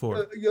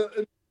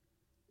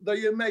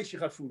dat je een meisje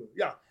gaat voelen.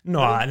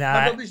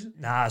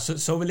 Ja.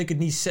 Zo wil ik het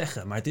niet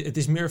zeggen. Maar het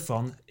is meer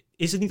van,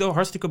 is het niet al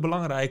hartstikke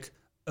belangrijk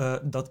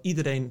dat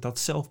iedereen dat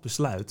zelf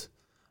besluit?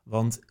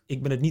 Want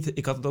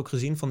ik had het ook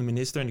gezien van de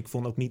minister en ik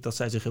vond ook niet dat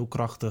zij zich heel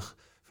krachtig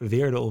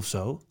verweerde of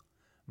zo.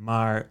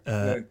 Maar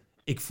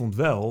ik vond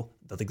wel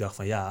dat ik dacht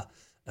van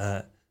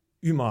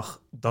u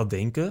mag dat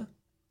denken,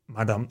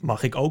 maar dan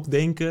mag ik ook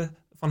denken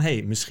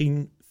van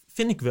misschien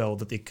vind ik wel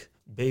dat ik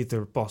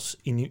beter pas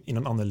in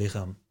een ander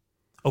lichaam.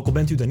 Ook al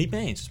bent u daar niet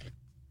mee eens.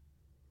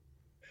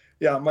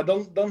 Ja, maar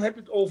dan heb je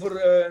het over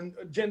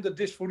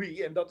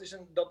genderdysforie. En dat is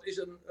een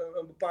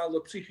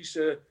bepaalde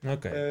psychische...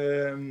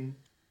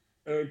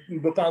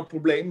 een bepaald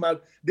probleem. Maar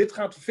dit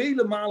gaat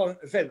vele malen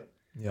verder.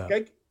 Ja.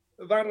 Kijk,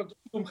 waar het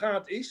om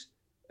gaat is...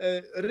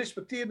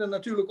 respecteer de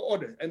natuurlijke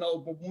orde. En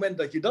op het moment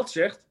dat je dat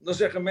zegt, dan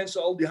zeggen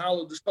mensen al, die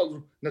halen de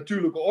schouders,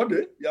 natuurlijke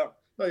orde? Ja,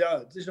 nou ja,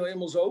 het is nou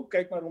eenmaal zo.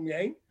 Kijk maar om je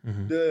heen.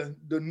 Mhm.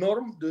 De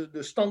norm,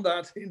 de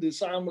standaard in de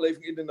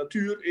samenleving, in de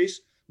natuur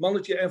is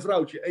mannetje en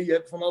vrouwtje. En je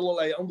hebt van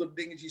allerlei andere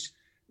dingetjes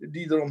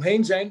die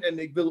eromheen zijn. En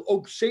ik wil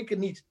ook zeker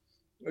niet,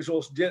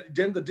 zoals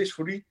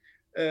genderdysforie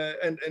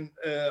en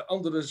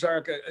andere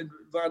zaken,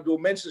 waardoor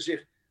mensen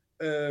zich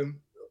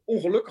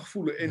ongelukkig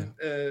voelen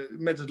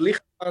met het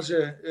lichaam waar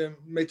ze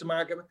mee te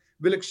maken hebben,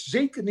 wil ik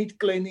zeker niet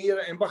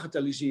kleineren en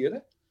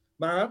bagatelliseren.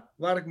 Maar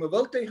waar ik me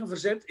wel tegen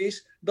verzet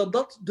is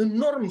dat de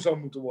norm zou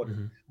moeten worden.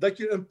 Mhm. Dat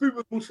je een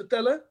puber moet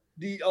vertellen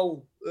die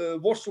al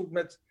worstelt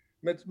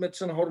met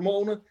zijn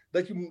hormonen,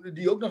 dat je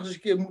die ook nog eens een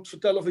keer moet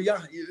vertellen van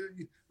ja,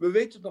 we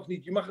weten het nog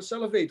niet, je mag het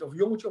zelf weten of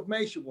jongetje of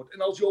meisje wordt.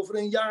 En als je over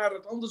een jaar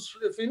het anders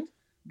vindt,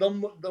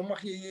 dan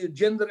mag je je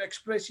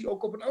genderexpressie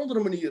ook op een andere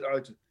manier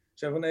uiten.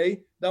 Zeg van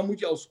nee, daar moet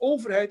je als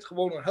overheid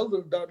gewoon een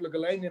heldere, duidelijke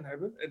lijn in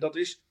hebben. En dat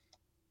is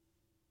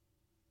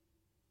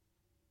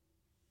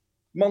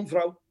man,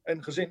 vrouw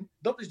en gezin.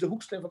 Dat is de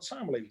hoeksteen van de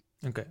samenleving.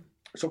 Oké.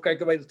 Zo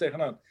kijken wij er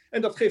tegenaan.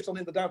 En dat geeft dan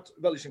inderdaad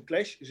wel eens een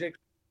clash. Zeker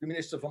de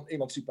minister van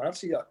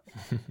Emancipatie, ja.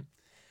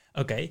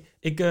 Oké,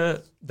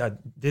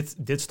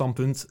 dit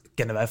standpunt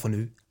kennen wij van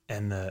u.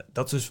 En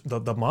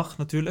dat mag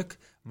natuurlijk.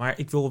 Maar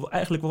ik wil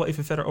eigenlijk wel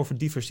even verder over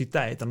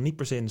diversiteit. Dan niet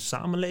per se in de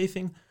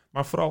samenleving,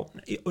 maar vooral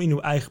in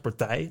uw eigen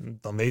partij.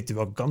 Dan weet u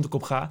welke kant ik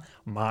op ga.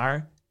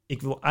 Maar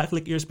ik wil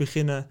eigenlijk eerst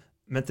beginnen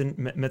met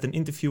een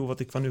interview wat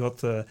ik van u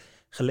had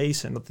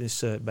gelezen. En dat is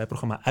bij het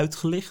programma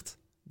Uitgelicht.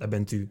 Daar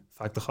bent u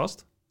vaak te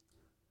gast.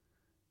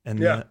 En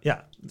ja,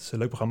 dat is een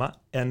leuk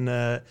programma. En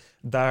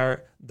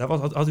daar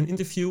had u een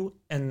interview.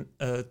 En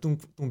toen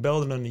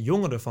belde een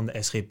jongere van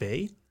de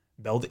SGP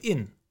belde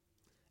in.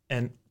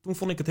 En toen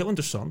vond ik het heel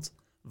interessant.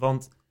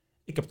 Want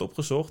ik heb het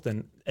opgezocht.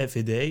 En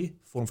FVD,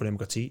 Forum voor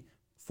Democratie,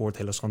 voor het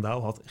hele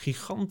schandaal, had een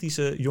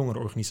gigantische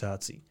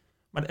jongerenorganisatie.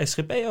 Maar de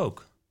SGP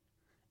ook.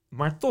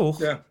 Maar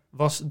toch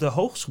was de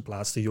hoogst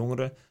geplaatste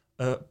jongere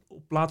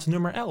op plaats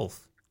nummer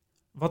 11.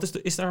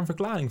 Is daar een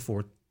verklaring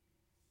voor?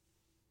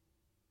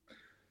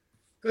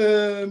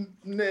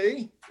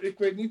 Nee, ik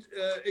weet niet.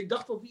 Ik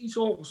dacht dat hij iets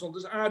hoger stond.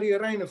 Dat is Arie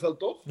Rijneveld,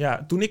 toch?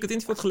 Ja, toen ik het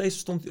interview had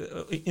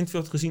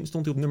gelezen,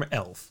 stond hij op nummer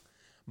 11.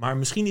 Maar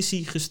misschien is hij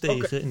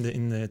gestegen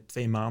in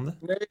 2 maanden.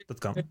 Nee, dat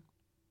kan. Nee.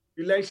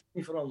 Die lijst is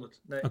niet veranderd.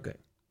 Nee. Oké.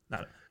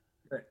 Nou.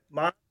 Nee.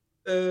 Maar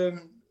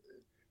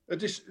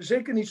het is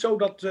zeker niet zo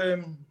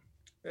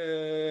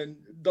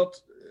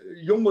dat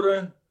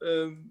jongeren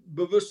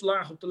bewust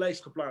laag op de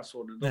lijst geplaatst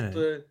worden.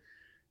 Nee.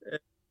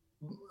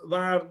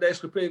 Waar de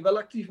SGP wel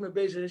actief mee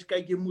bezig is.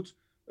 Kijk, je moet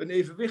een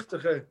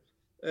evenwichtige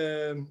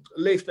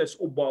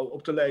leeftijdsopbouw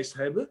op de lijst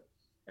hebben.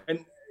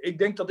 En ik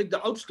denk dat ik de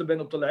oudste ben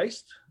op de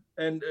lijst.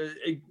 En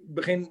ik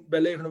begin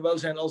bij Leven en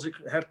Welzijn, als ik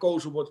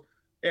herkozen word,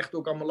 echt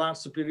ook aan mijn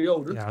laatste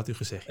periode. Ja, had u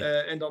gezegd.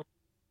 Ja. En dan,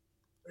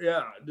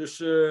 ja, dus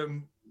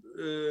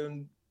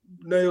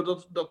nee,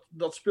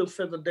 dat speelt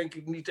verder denk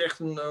ik niet echt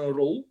een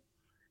rol.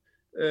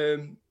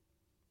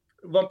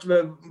 Wat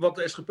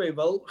de SGP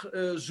wel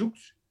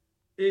zoekt,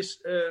 is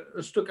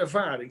een stuk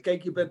ervaring.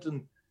 Kijk,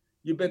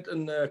 je bent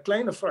een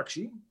kleine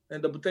fractie.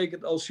 En dat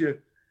betekent als je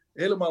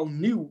helemaal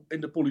nieuw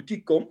in de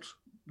politiek komt,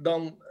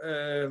 dan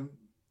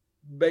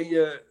ben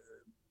je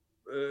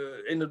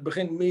in het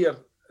begin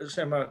meer,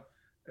 zeg maar,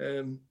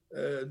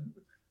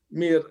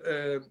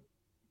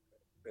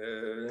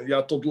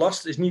 tot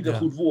last is niet een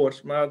goed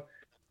woord, maar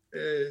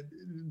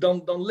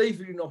dan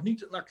lever je nog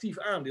niet een actief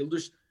aandeel.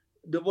 Dus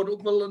er wordt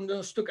ook wel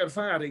een stuk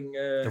ervaring.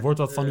 Er wordt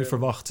wat van u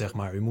verwacht, zeg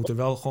maar. U moet er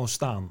wel gewoon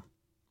staan.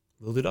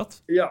 Wilt u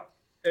dat? Ja,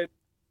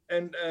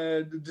 en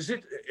er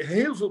zit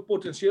heel veel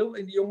potentieel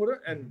in die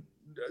jongeren. En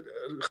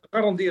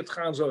gegarandeerd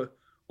gaan ze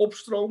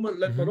opstromen.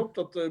 Let maar op,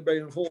 dat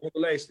bij een volgende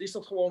lijst is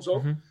dat gewoon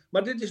zo.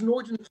 Maar dit is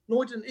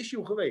nooit een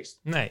issue geweest.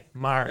 Nee,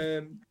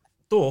 maar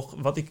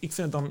toch, wat ik vind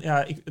het dan...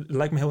 Ja, het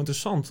lijkt me heel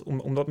interessant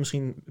om dat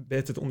misschien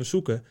beter te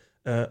onderzoeken.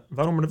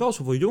 Waarom er wel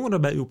zoveel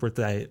jongeren bij uw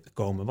partij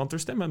komen. Want er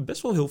stemmen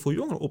best wel heel veel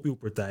jongeren op uw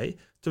partij.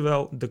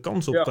 Terwijl de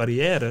kans op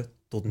carrière,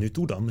 tot nu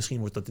toe dan, misschien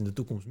wordt dat in de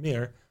toekomst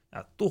meer,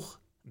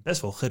 toch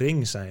best wel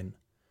gering zijn.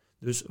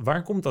 Dus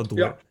waar komt dat door?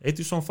 Ja. Heeft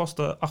u zo'n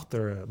vaste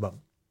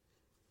achterban?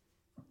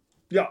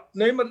 Ja,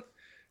 nee, maar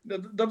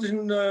dat is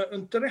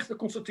een terechte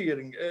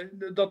constatering.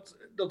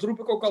 Dat roep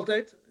ik ook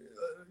altijd.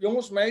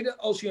 Jongens, meiden,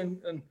 als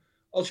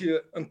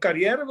je een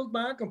carrière wilt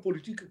maken, een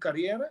politieke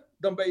carrière,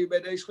 dan ben je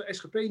bij de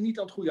SGP niet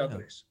aan het goede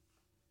adres.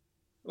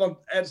 Want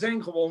er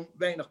zijn gewoon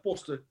weinig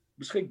posten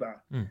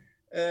beschikbaar.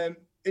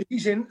 In die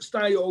zin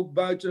sta je ook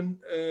buiten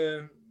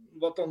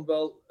wat dan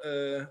wel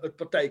het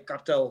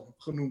partijkartel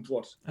genoemd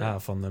wordt. Ja,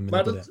 van meneer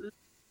maar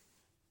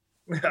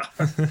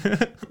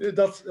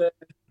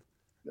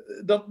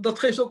dat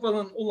geeft ook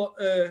wel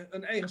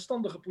een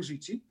eigenstandige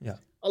positie.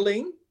 Ja.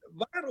 Alleen,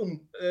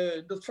 waarom,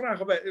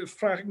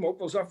 vraag ik me ook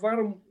wel eens af,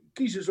 waarom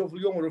kiezen zoveel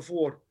jongeren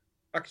voor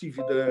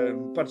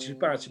actieve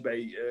participatie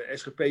bij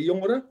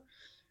SGP-jongeren?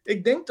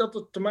 Ik denk dat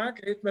het te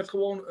maken heeft met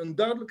gewoon een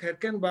duidelijk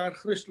herkenbaar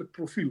christelijk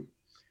profiel.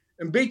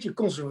 Een beetje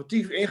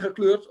conservatief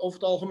ingekleurd over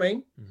het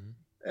algemeen.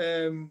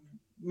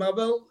 Maar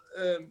wel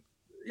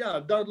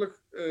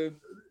duidelijk.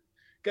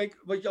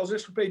 Kijk, wat je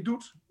als SGP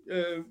doet.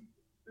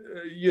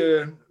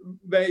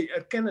 Wij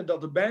erkennen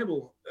dat de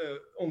Bijbel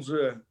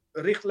onze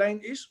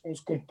richtlijn is,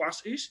 ons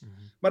kompas is.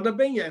 Maar daar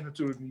ben je er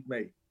natuurlijk niet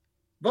mee.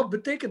 Wat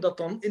betekent dat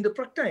dan in de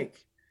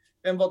praktijk?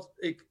 En wat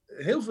ik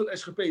heel veel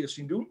SGP'ers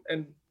zien doen,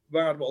 en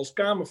waar we als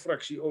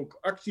Kamerfractie ook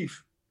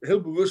actief,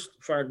 heel bewust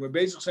vaak mee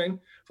bezig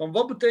zijn, van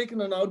wat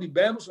betekenen nou die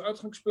Bijbelse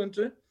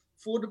uitgangspunten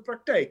voor de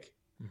praktijk?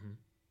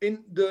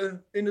 In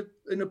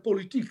de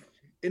politiek,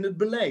 in het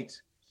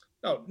beleid.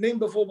 Nou, neem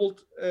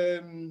bijvoorbeeld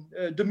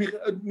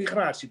het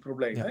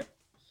migratieprobleem. Ja.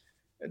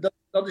 Hè?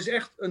 Dat is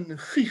echt een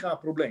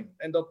gigaprobleem.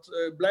 En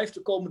dat blijft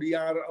de komende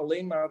jaren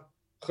alleen maar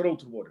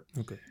groter worden.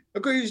 Okay.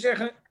 Dan kun je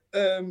zeggen,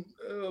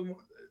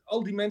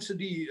 al die mensen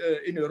die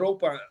in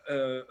Europa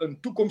een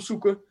toekomst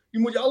zoeken,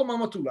 die moet je allemaal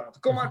maar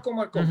toelaten. Kom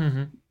maar.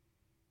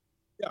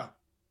 Ja.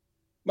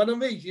 Maar dan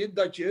weet je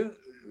dat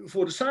je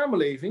voor de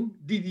samenleving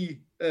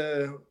die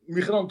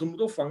migranten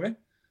moet opvangen,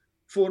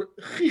 voor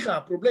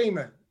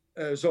gigaproblemen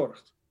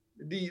zorgt.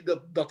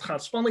 Dat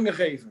gaat spanningen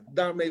geven.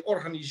 Daarmee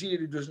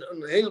organiseer je dus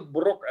een heel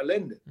brok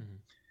ellende.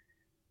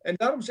 En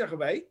daarom zeggen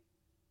wij,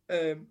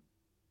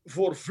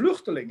 voor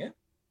vluchtelingen,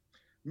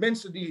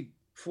 mensen die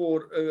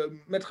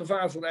met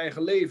gevaar voor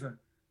eigen leven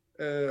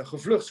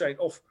gevlucht zijn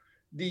of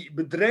die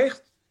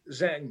bedreigd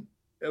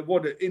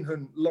worden in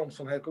hun land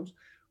van herkomst,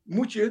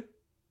 moet je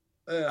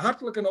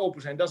hartelijk en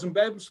open zijn. Dat is een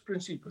Bijbels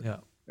principe.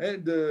 Ja.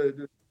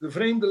 De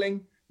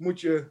vreemdeling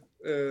moet je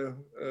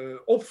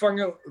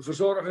opvangen,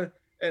 verzorgen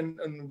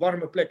en een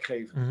warme plek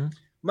geven.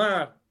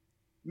 Maar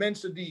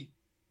mensen die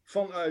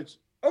vanuit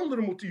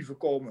andere motieven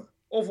komen,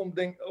 of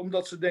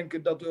omdat ze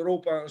denken dat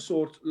Europa een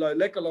soort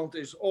lui-lekkerland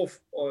is,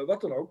 of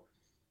wat dan ook,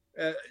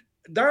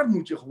 daar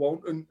moet je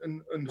gewoon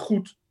een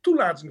goed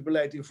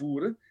toelatingsbeleid in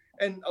voeren.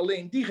 En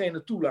alleen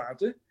diegene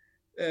toelaten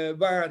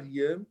waar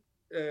je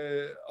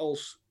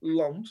als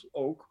land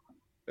ook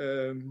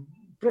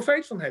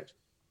profijt van hebt.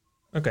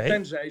 Okay.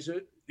 Tenzij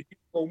ze hier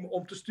komen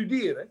om te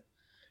studeren.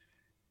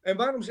 En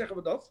waarom zeggen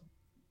we dat?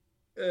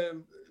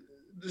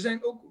 Er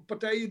zijn ook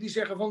partijen die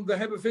zeggen van we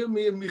hebben veel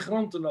meer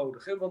migranten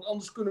nodig. Hè, want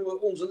anders kunnen we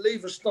onze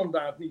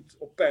levensstandaard niet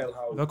op peil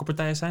houden. Welke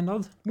partijen zijn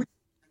dat?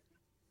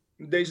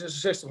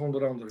 D66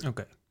 onder andere.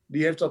 Okay.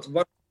 Die heeft dat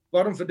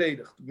warm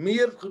verdedigd.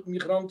 Meer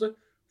migranten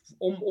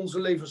om onze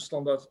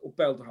levensstandaard op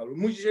peil te houden.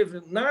 Moet je eens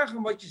even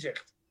nagaan wat je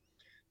zegt.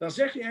 Dan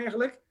zeg je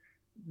eigenlijk,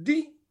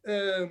 die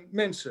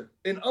mensen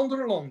in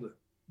andere landen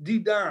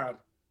die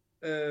daar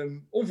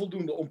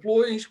onvoldoende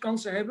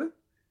ontplooiingskansen hebben,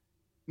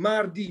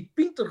 maar die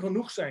pinter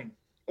genoeg zijn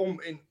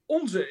om in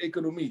onze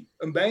economie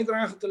een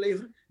bijdrage te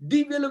leveren,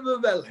 die willen we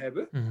wel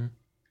hebben.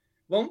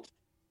 Want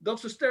dat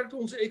versterkt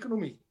onze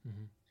economie.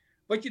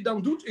 Wat je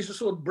dan doet, is een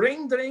soort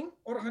brain drain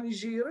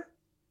organiseren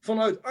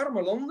vanuit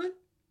arme landen.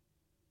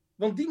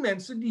 Want die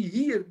mensen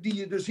die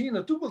je dus hier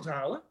naartoe wilt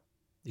halen,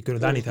 die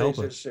kunnen daar niet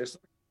helpen.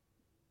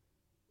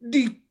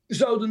 Die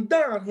zouden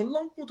daar hun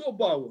land moeten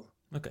opbouwen.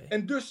 Okay.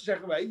 En dus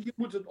zeggen wij, je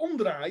moet het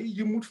omdraaien.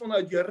 Je moet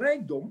vanuit je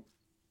rijkdom,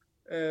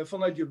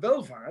 vanuit je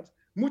welvaart,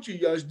 moet je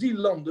juist die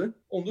landen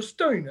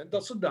ondersteunen.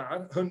 Dat ze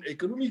daar hun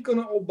economie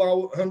kunnen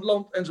opbouwen, hun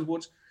land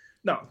enzovoorts.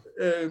 Nou,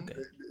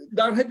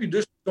 daar heb je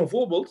dus zo'n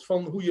voorbeeld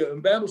van hoe je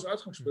een Bijbels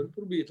uitgangspunt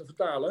probeert te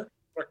vertalen in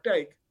de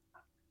praktijk.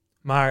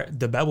 Maar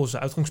de Bijbelse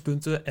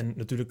uitgangspunten en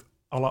natuurlijk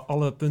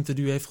alle punten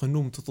die u heeft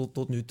genoemd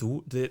tot nu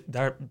toe,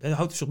 daar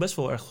houdt u zich best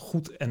wel erg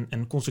goed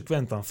en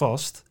consequent aan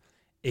vast.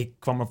 Ik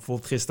kwam er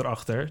bijvoorbeeld gisteren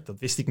achter, dat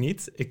wist ik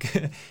niet.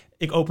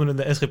 Ik opende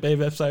de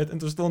SGP-website en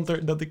toen stond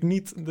er dat ik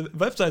niet de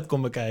website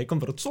kon bekijken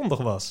omdat het zondag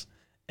was.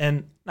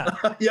 En nou,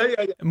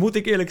 moet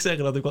ik eerlijk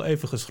zeggen dat ik wel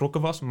even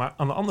geschrokken was. Maar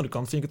aan de andere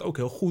kant vind ik het ook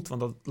heel goed,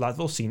 want dat laat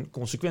wel zien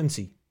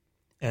consequentie.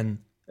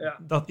 En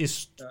dat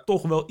is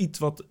toch wel iets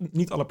wat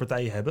niet alle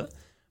partijen hebben.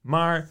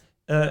 Maar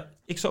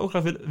ik zou ook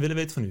graag willen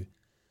weten van u.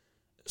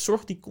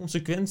 Zorgt die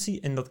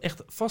consequentie en dat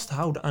echt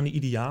vasthouden aan die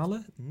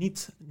idealen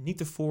niet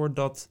ervoor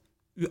dat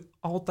u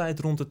altijd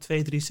rond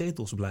de 2-3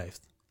 zetels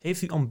blijft?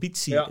 Heeft u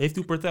ambitie? Heeft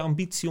uw partij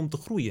ambitie om te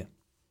groeien?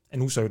 En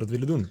hoe zou je dat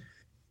willen doen?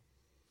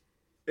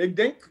 Ik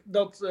denk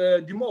dat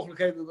die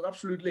mogelijkheden er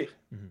absoluut liggen.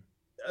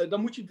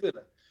 Dan moet je het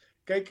willen.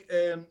 Kijk,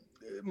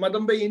 maar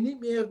dan ben je niet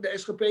meer de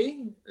SGP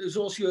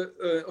zoals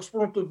je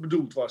oorspronkelijk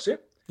bedoeld was. Hè?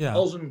 Ja.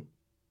 Als een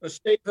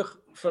stevig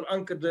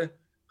verankerde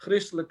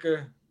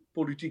christelijke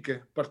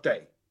politieke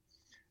partij.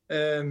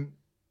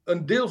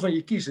 Een deel van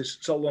je kiezers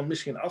zal dan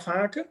misschien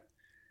afhaken.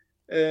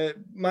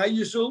 Maar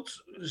je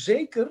zult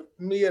zeker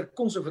meer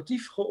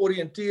conservatief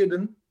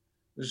georiënteerden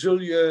zul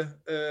je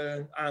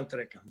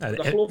aantrekken. Nou,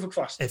 dat geloof ik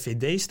vast.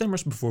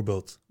 FVD-stemmers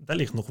bijvoorbeeld, daar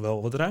ligt nog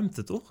wel wat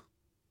ruimte, toch?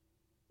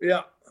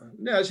 Ja,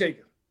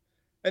 zeker.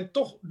 En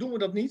toch doen we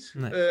dat niet.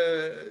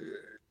 Nee.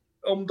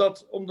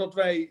 Omdat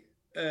wij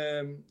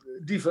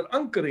die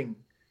verankering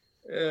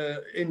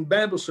in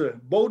bijbelse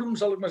bodem,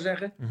 zal ik maar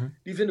zeggen,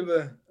 die vinden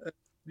we,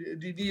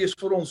 die is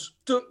voor ons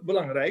te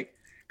belangrijk.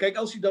 Kijk,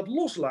 als je dat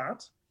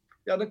loslaat,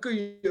 dan kun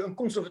je een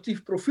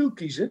conservatief profiel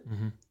kiezen.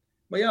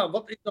 Maar ja,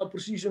 wat is nou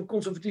precies een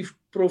conservatief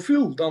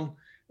profiel? Dan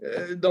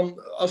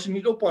dan als je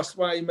niet oppast,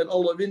 waai je met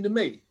alle winden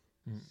mee.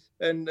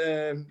 En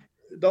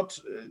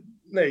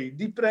nee,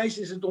 die prijs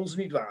is het ons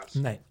niet waard.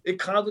 Nee.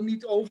 Ik ga er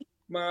niet over,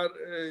 maar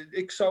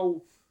ik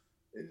zou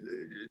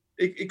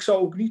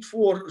ook niet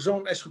voor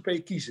zo'n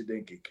SGP kiezen,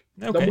 denk ik.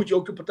 Okay. Dan moet je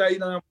ook de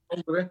partijnaam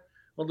veranderen,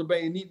 want dan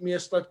ben je niet meer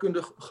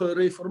staatkundig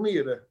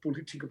gereformeerde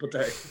politieke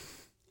partij.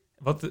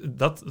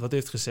 Wat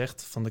heeft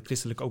gezegd van de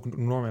christelijke ook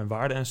normen en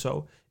waarden en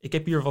zo. Ik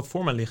heb hier wat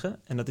voor me liggen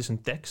en dat is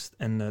een tekst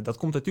en dat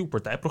komt uit uw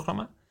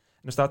partijprogramma.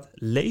 En er staat: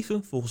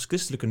 leven volgens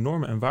christelijke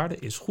normen en waarden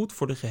is goed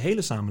voor de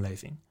gehele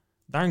samenleving.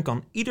 Daarin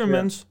kan ieder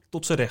mens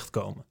tot zijn recht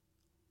komen.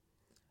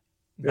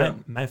 Ja.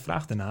 Mijn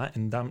vraag daarna,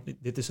 en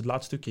dit is het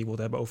laatste stukje, ik wil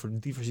het hebben over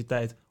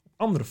diversiteit op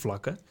andere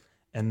vlakken.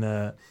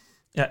 En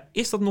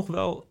is dat nog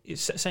wel,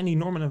 zijn die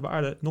normen en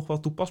waarden nog wel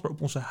toepasbaar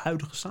op onze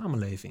huidige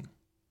samenleving?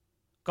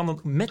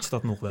 Matcht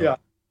dat nog wel?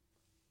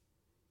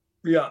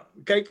 Ja,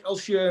 kijk,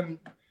 als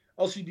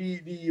je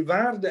die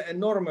waarden en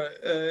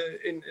normen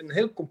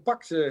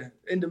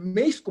in de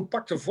meest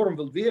compacte vorm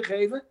wilt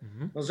weergeven,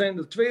 dan zijn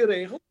er 2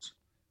 regels.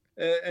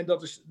 En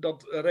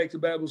dat reikt de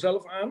Bijbel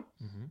zelf aan.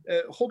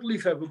 God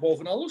liefhebben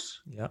boven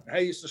alles. Ja.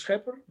 Hij is de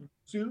schepper.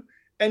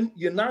 En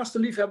je naaste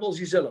liefhebben als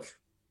jezelf.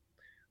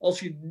 Als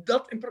je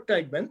dat in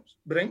praktijk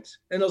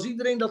brengt, en als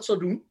iedereen dat zou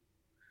doen,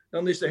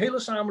 dan is de hele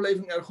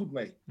samenleving er goed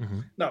mee.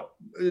 Nou,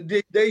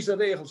 deze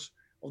regels,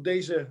 of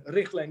deze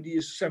richtlijn, die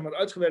is zeg maar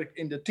uitgewerkt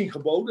in de 10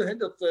 geboden. Hè?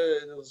 Dat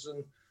is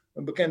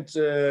een bekend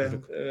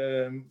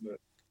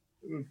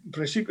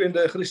principe in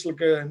de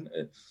christelijke...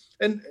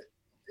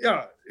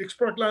 ik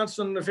sprak laatst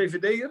een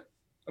VVD'er,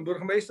 een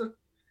burgemeester,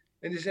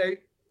 en die zei: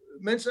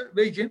 mensen,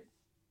 weet je,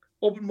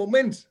 op het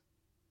moment,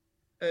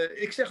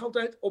 ik zeg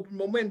altijd, op het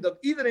moment dat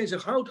iedereen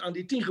zich houdt aan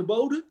die 10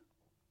 geboden,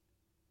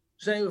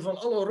 zijn we van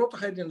alle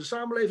rottigheid in de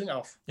samenleving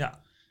af.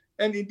 Ja.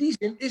 En in die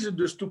zin is het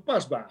dus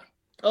toepasbaar.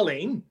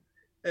 Alleen,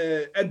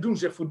 er doen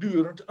zich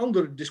voortdurend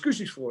andere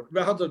discussies voor. We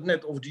hadden het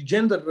net over die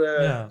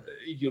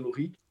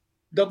gender-ideologie.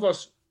 Dat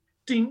was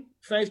 10,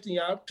 15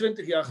 jaar,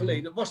 20 jaar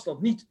geleden was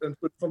dat niet een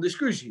punt van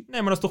discussie.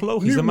 Nee, maar dat is toch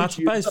logisch? De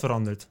maatschappij is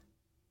veranderd.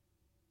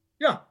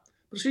 Ja,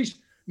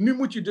 precies. Nu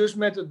moet je dus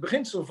met het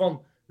beginsel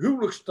van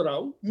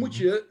huwelijkstrouw, moet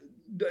je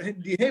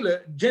die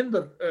hele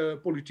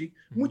genderpolitiek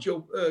moet je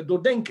ook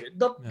doordenken.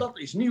 Dat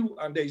is nieuw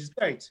aan deze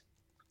tijd.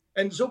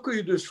 En zo kun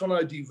je dus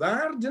vanuit die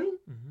waarden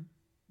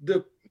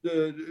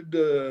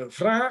de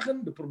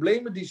vragen, de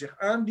problemen die zich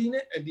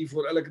aandienen en die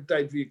voor elke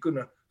tijd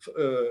weer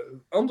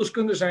anders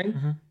kunnen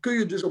zijn, kun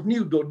je dus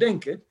opnieuw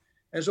doordenken.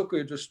 En zo kun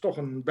je dus toch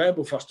een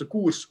bijbelvaste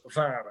koers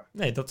varen.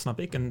 Nee, dat snap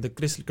ik. En de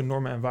christelijke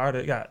normen en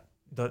waarden,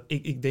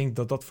 ik denk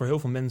dat voor heel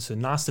veel mensen,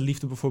 naast de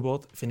liefde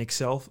bijvoorbeeld,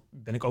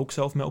 ben ik ook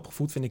zelf mee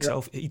opgevoed, vind ik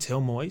zelf iets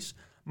heel moois.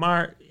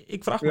 Maar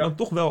ik vraag me dan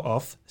toch wel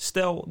af,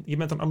 stel je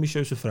bent een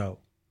ambitieuze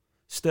vrouw.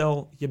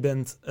 Stel je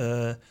bent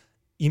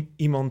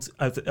iemand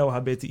uit de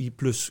LHBTI+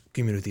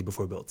 community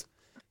bijvoorbeeld.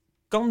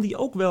 Kan die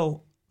ook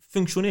wel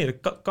functioneren?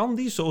 Kan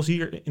die, zoals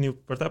hier in uw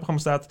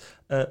partijprogramma staat,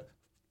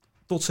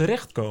 tot zijn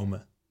recht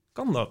komen?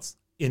 Kan dat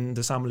in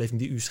de samenleving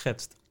die u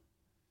schetst?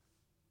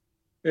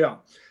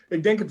 Ja,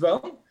 ik denk het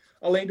wel.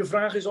 Alleen de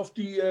vraag is of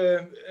die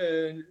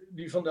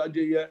uit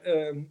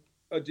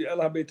die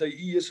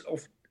LHBTI'ers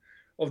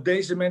of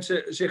deze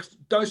mensen zich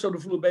thuis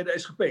zouden voelen bij de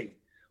SGP.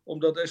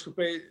 Omdat de SGP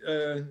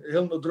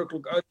heel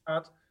nadrukkelijk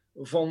uitgaat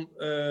van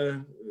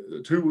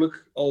het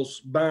huwelijk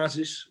als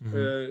basis,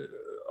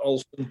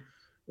 als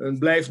een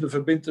blijvende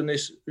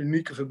verbintenis,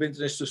 unieke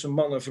verbintenis tussen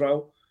man en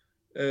vrouw.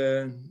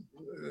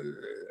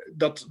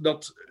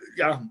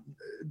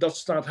 Dat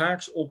staat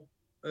haaks op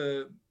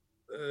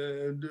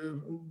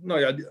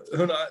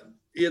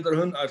eerder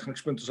hun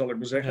uitgangspunten, zal ik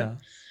maar zeggen. Ja.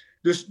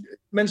 Dus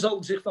men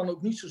zal zich dan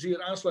ook niet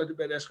zozeer aansluiten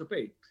bij de SGP.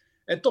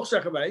 En toch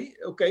zeggen wij,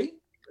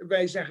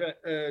 wij zeggen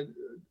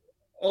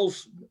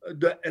als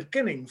de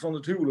erkenning van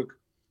het huwelijk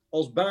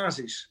als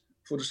basis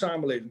voor de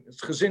samenleving,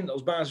 het gezin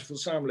als basis voor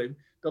de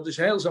samenleving, dat is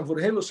heilzaam voor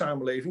de hele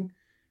samenleving.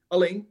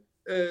 Alleen,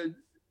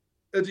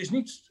 het is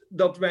niet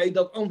dat wij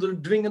dat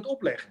anderen dwingend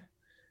opleggen.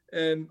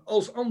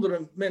 Als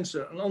andere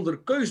mensen een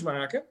andere keus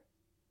maken,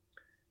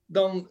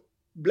 dan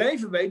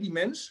blijven wij die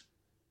mens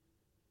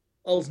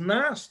als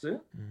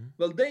naaste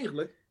wel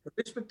degelijk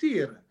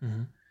respecteren.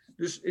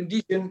 Dus in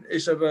die zin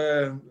is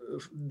er,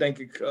 denk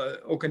ik,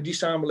 ook in die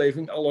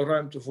samenleving alle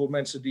ruimte voor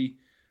mensen die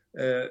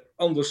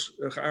anders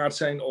geaard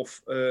zijn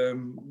of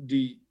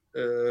die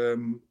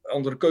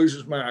andere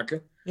keuzes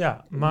maken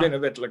binnen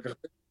wettelijke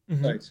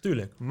tijd.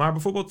 Tuurlijk, maar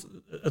bijvoorbeeld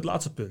het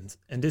laatste punt.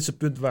 En dit is het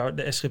punt waar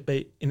de SGP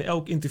in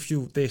elk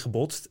interview tegen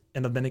botst.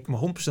 En daar ben ik me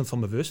 100% van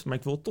bewust. Maar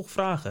ik wil toch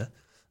vragen.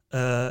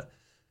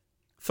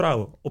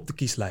 Vrouwen op de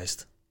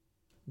kieslijst.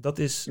 Dat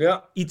is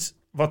iets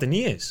wat er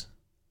niet is.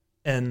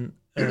 En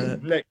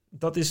nee.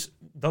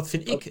 dat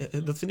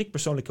vind ik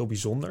persoonlijk heel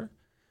bijzonder.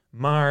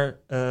 Maar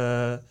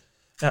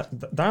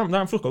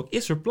daarom vroeg ik ook,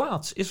 is er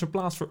plaats? Is er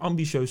plaats voor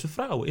ambitieuze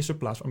vrouwen? Is er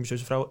plaats voor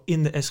ambitieuze vrouwen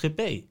in de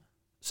SGP?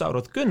 Zou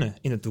dat kunnen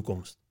in de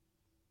toekomst?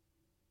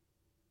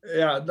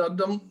 Ja,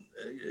 dan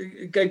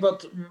kijk,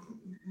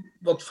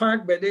 wat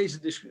vaak bij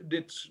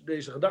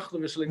deze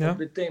gedachtenwisseling op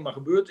dit thema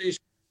gebeurt is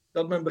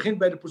dat men begint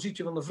bij de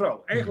positie van de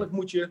vrouw. Eigenlijk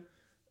moet je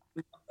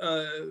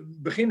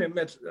beginnen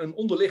met een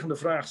onderliggende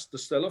vraag te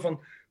stellen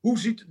van hoe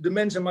ziet de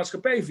mens- en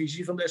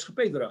maatschappijvisie van de SGP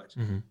eruit?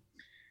 Mm-hmm.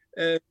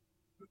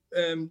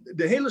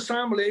 De hele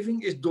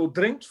samenleving is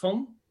doordrenkt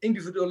van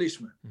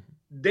individualisme.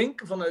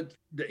 Denken vanuit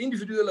de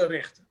individuele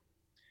rechten.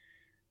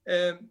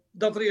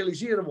 Dat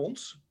realiseren we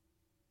ons.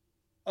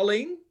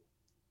 Alleen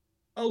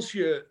als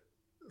je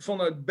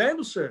vanuit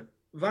bijbelse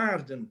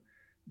waarden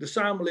de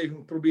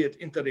samenleving probeert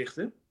in te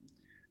richten,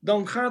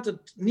 dan gaat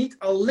het niet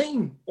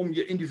alleen om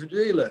je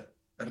individuele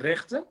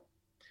rechten.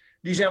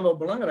 Die zijn wel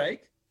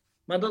belangrijk,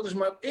 maar dat is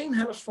maar één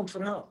helft van het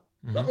verhaal.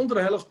 De andere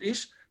helft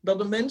is dat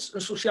de mens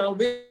een sociaal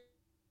wezen.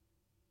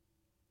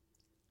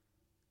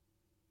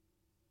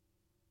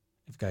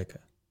 Even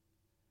kijken.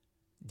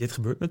 Dit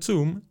gebeurt met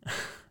Zoom.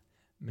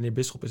 Meneer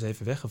Bisschop is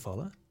even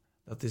weggevallen.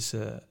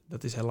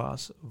 Dat is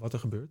helaas wat er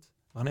gebeurt.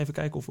 We gaan even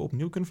kijken of we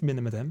opnieuw kunnen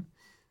verbinden met hem.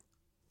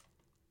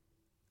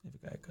 Even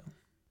kijken.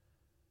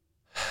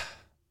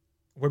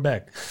 We're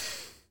back.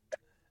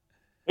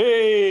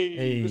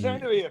 Hey, we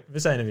zijn er weer. We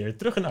zijn er weer.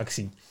 Terug in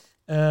actie.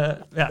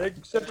 Ja. Ik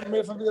zet hem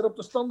even weer op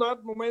de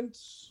standaard moment.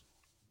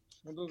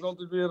 Want dat is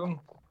altijd weer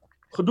een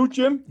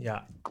gedoetje.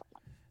 Ja,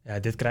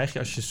 dit krijg je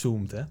als je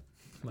zoomt, hè.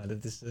 Maar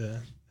dat is...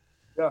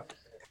 Ja.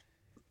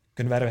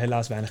 Kunnen wij er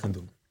helaas weinig aan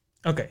doen.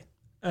 Oké.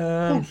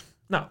 Goed.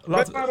 Nou,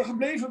 wij waren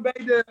gebleven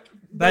bij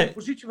de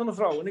positie van de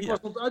vrouw. En ik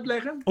was aan het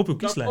uitleggen op uw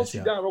kieslijst, als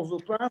je daarover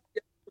wilt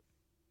praten,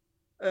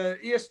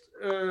 eerst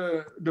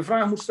de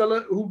vraag moet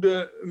stellen hoe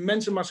de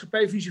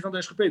mens-en-maatschappijvisie van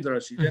de SGP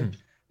eruit ziet. En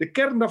de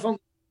kern daarvan,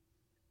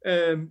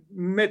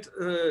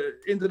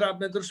 inderdaad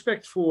met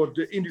respect voor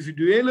de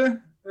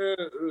individuele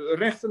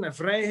rechten en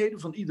vrijheden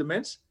van ieder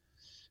mens.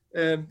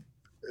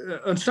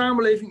 Een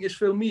samenleving is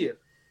veel meer.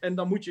 En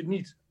dan moet je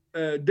niet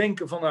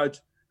denken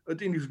vanuit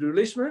het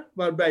individualisme,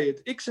 waarbij het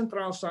ik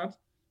centraal staat,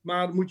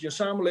 maar moet je een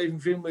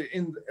samenleving veel meer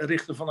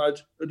inrichten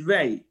vanuit het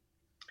wij.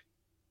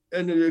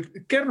 En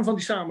de kern van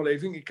die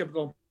samenleving, ik heb het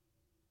al.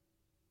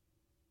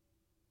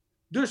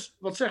 Dus,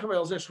 wat zeggen wij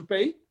als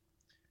SGP?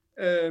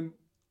 En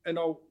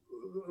nou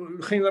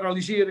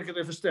generaliseer ik het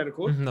even sterk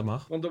hoor. Dat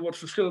mag. Want er wordt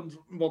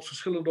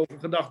verschillend over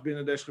gedacht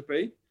binnen de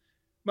SGP.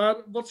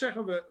 Maar wat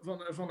zeggen we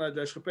vanuit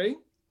de SGP?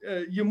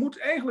 Je moet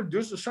eigenlijk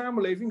dus de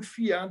samenleving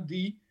via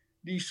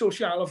die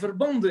sociale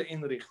verbanden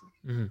inrichten.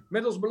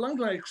 Met als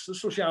belangrijkste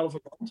sociale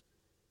verband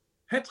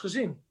het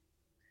gezin.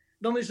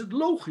 Dan is het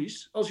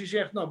logisch als je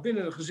zegt, nou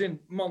binnen een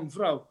gezin, man,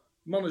 vrouw,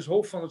 man is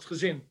hoofd van het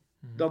gezin.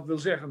 Dat wil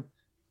zeggen,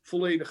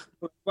 volledig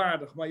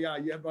waardig, maar ja,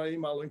 je hebt nou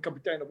eenmaal een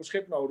kapitein op een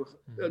schip nodig.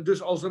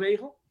 Dus als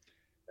regel.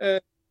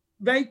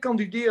 Wij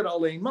kandideren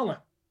alleen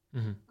mannen.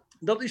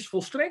 Dat is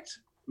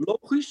volstrekt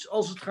logisch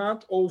als het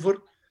gaat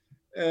over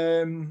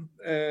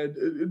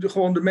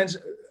gewoon de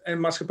mens- en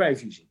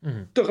maatschappijvisie.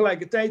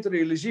 Tegelijkertijd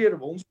realiseren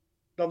we ons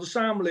dat de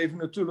samenleving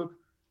natuurlijk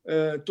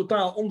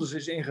totaal anders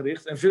is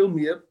ingericht en veel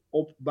meer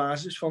op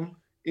basis van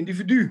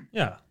individu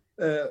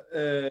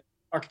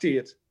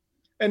acteert.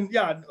 En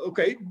ja,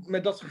 oké,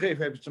 met dat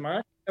gegeven hebben ze te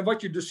maken. En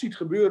wat je dus ziet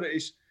gebeuren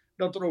is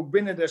dat er ook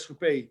binnen de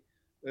SGP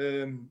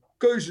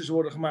keuzes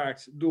worden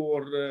gemaakt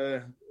door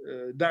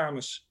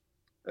dames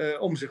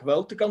om zich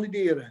wel te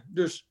kandideren.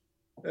 Dus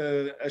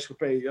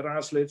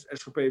SGP-raadslid,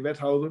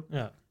 SGP-wethouder.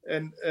 Ja.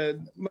 En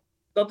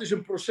dat is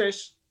een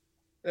proces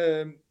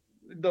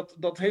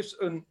dat heeft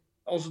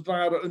als het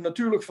ware een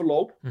natuurlijk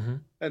verloop.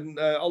 En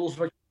alles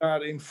wat je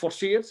daarin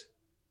forceert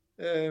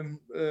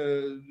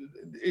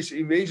is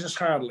in wezen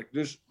schadelijk.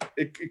 Dus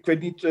ik weet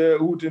niet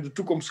hoe het in de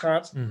toekomst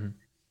gaat.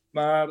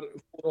 Maar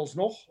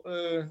vooralsnog,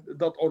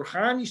 dat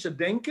organische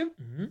denken,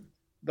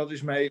 dat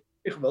is mij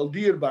echt wel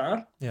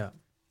dierbaar. Ja.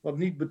 Wat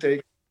niet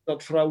betekent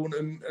dat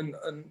vrouwen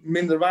een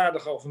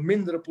minderwaardige of een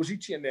mindere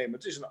positie innemen.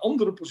 Het is een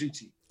andere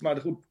positie.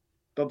 Maar goed,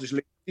 dat is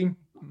legitiem.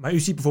 Maar u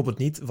ziet bijvoorbeeld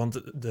niet,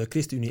 want de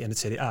ChristenUnie en het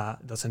CDA,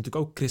 dat zijn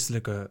natuurlijk ook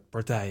christelijke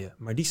partijen.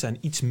 Maar die zijn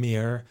iets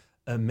meer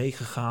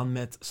meegegaan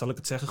met, zal ik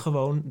het zeggen,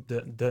 gewoon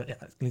het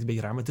klinkt een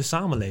beetje raar, met de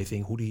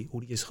samenleving. Hoe die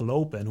is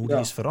gelopen en hoe die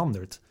is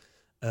veranderd.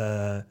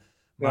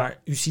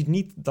 Maar u ziet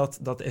niet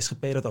dat de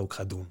SGP dat ook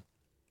gaat doen.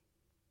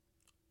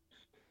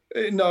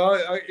 Nou,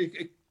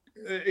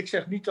 ik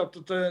zeg niet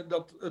dat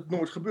het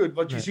nooit gebeurt.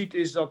 Wat je ziet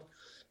is dat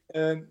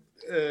er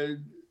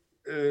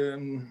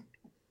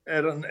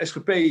een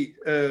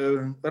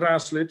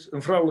SGP-raadslid,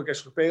 een vrouwelijk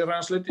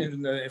SGP-raadslid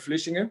in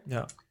Vlissingen.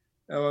 Ja.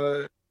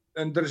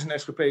 En er is een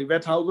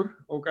SGP-wethouder,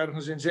 ook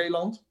ergens in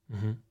Zeeland.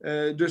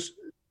 Dus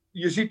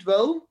je ziet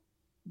wel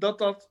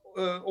dat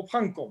op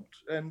gang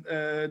komt. En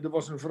er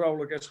was een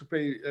vrouwelijk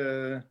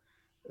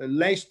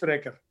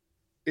SGP-lijsttrekker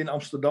in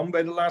Amsterdam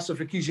bij de laatste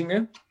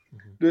verkiezingen.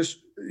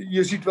 Dus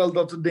je ziet wel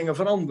dat de dingen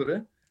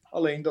veranderen.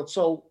 Alleen dat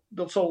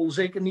zal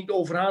zeker niet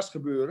overhaast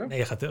gebeuren. Nee,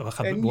 het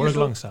gaat behoorlijk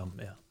langzaam.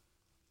 Ja.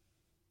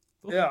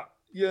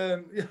 Ja.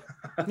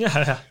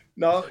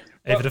 Nou,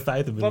 even de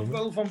feiten benoemen. Wat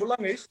wel van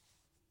belang is.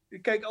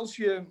 Kijk,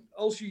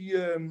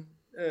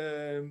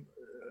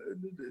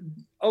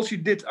 als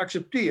je dit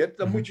accepteert,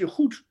 dan moet je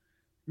goed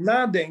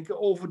nadenken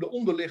over de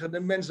onderliggende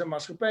mens- en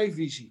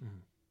maatschappijvisie.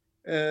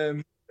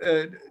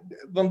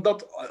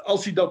 Want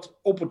als hij dat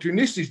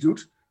opportunistisch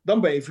doet,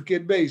 dan ben je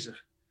verkeerd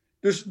bezig.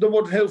 Dus er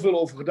wordt heel veel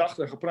over gedacht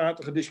en gepraat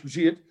en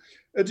gediscussieerd.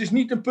 Het is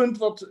niet een punt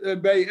wat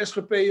bij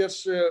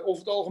SGP'ers over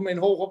het algemeen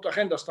hoog op de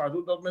agenda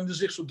staat, dat men er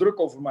zich zo druk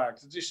over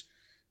maakt. Het is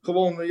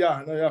gewoon,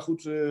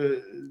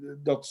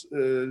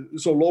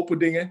 zo lopen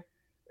dingen.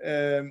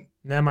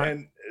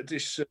 En het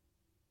is...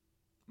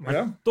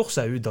 Maar toch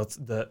zei u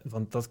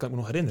want dat kan ik me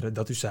nog herinneren,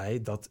 dat u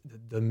zei dat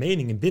de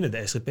meningen binnen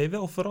de SGP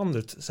wel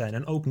veranderd zijn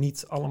en ook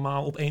niet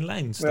allemaal op één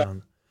lijn staan.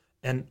 Ja.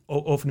 En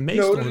over de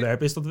meeste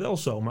onderwerpen is dat wel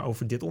zo, maar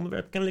over dit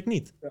onderwerp kennelijk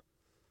niet. Ja.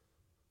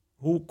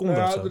 Hoe komt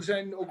dat zo? Er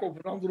zijn ook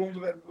over andere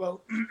onderwerpen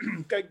wel...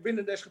 Kijk,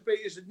 binnen de SGP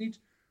is het niet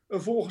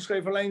een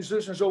voorgeschreven lijn,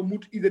 zus en zo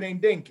moet iedereen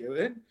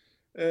denken.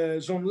 Hè?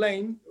 Zo'n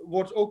lijn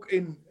wordt ook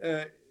in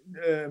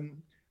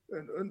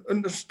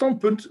een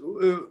standpunt...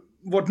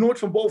 wordt nooit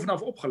van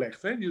bovenaf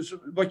opgelegd. Hè? Dus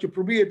wat je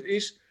probeert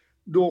is,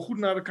 door goed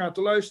naar elkaar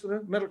te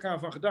luisteren, met elkaar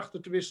van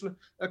gedachten te wisselen,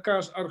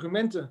 elkaars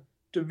argumenten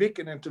te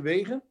wikken en te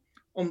wegen,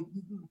 om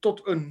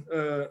tot een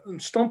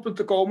standpunt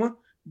te komen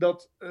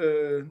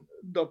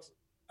dat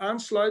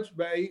aansluit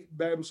bij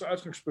Bijbelse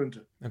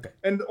uitgangspunten. Okay.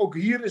 En ook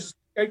hier is het,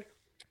 kijk,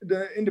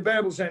 in de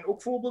Bijbel zijn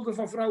ook voorbeelden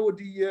van vrouwen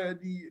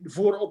die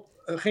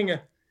voorop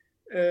gingen.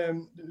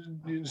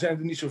 Die zijn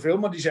er niet zoveel,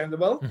 maar die zijn er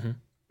wel.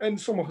 Mm-hmm. En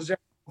sommigen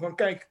zeggen van,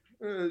 kijk,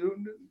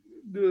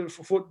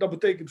 dat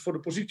betekent voor de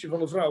positie van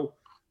de vrouw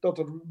dat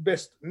er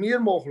best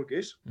meer mogelijk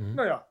is. Mm-hmm.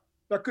 Nou ja,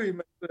 daar kun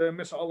je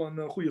met z'n allen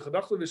een goede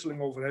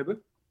gedachtenwisseling over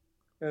hebben.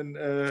 En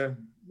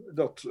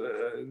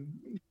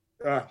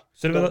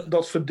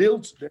dat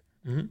verdeelt de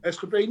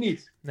SGP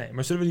niet. Nee,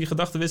 maar zullen we die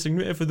gedachtenwisseling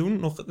nu even doen?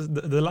 Nog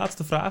de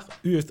laatste vraag.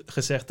 U heeft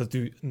gezegd dat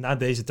u na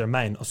deze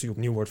termijn, als u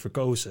opnieuw wordt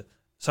verkozen,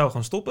 zou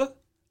gaan stoppen.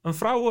 Een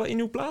vrouw in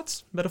uw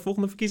plaats bij de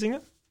volgende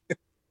verkiezingen?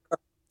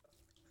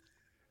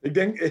 Ik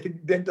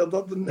denk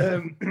dat een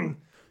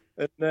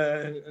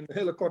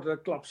hele korte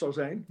klap zou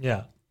zijn.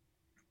 Ja.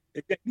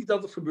 Ik denk niet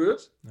dat het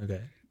gebeurt.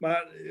 Okay.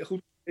 Maar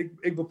goed,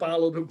 ik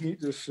bepaal het ook niet.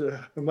 Dus,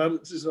 maar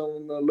het is wel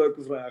een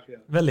leuke vraag.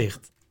 Ja.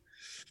 Wellicht.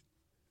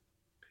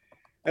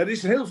 Er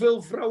is heel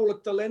veel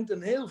vrouwelijk talent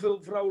en heel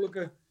veel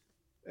vrouwelijke...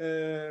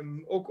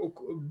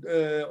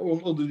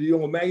 ook onder de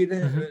jonge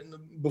meiden.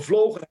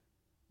 Bevlogen.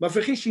 Maar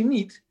vergis je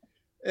niet.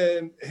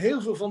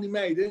 Heel veel van die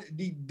meiden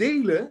die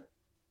delen...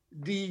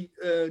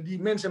 die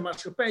mens- en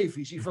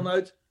maatschappijvisie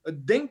vanuit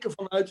het denken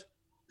vanuit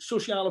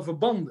sociale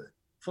verbanden,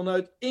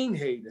 vanuit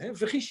eenheden. Hè?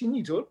 Vergis je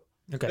niet hoor.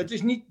 Okay. Het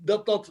is niet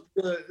dat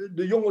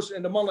de jongens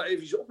en de mannen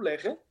eventjes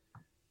opleggen.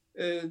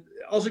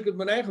 Als ik het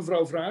mijn eigen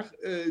vrouw vraag,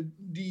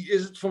 die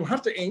is het van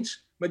harte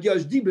eens met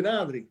juist die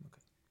benadering. Okay.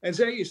 En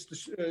zij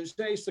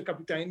is de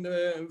kapitein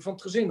van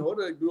het gezin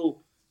hoor. Ik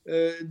bedoel,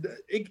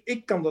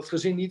 ik kan dat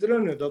gezin niet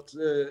runnen.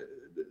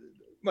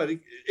 Maar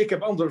ik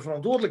heb andere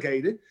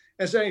verantwoordelijkheden.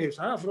 En zij heeft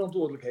haar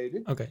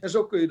verantwoordelijkheden. Okay. En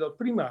zo kun je dat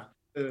prima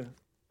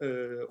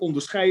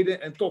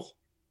onderscheiden en toch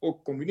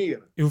ook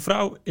combineren. Uw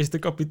vrouw is de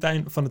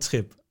kapitein van het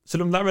schip.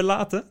 Zullen we hem daarbij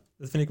laten?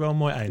 Dat vind ik wel een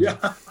mooi einde.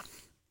 Ja,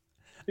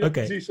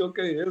 okay. Precies.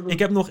 Okay. Ik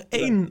heb nog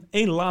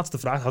één laatste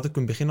vraag. Had ik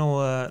in het begin al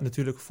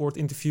natuurlijk voor het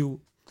interview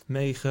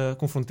mee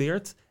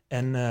geconfronteerd.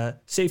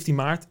 En 17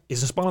 maart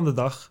is een spannende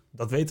dag.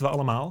 Dat weten we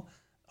allemaal.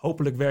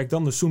 Hopelijk werkt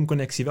dan de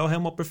Zoom-connectie wel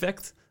helemaal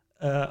perfect.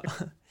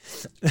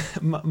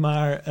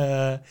 Maar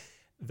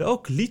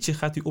welk liedje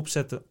gaat u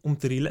opzetten om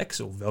te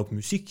relaxen? Of welk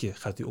muziekje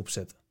gaat u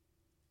opzetten?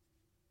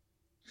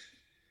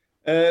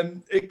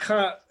 Ik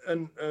ga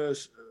een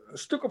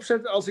stuk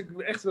opzetten als ik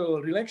echt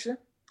wil relaxen.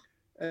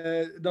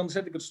 Dan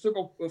zet ik het stuk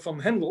op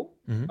van Handel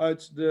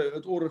uit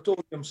het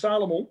oratorium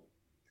Salomon.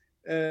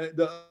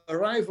 The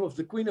Arrival of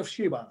the Queen of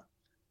Sheba.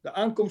 De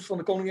aankomst van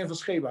de koningin van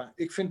Sheba.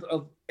 Ik vind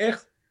het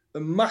echt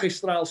een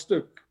magistraal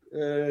stuk.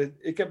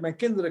 Ik heb mijn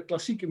kinderen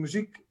klassieke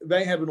muziek...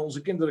 Wij hebben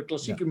onze kinderen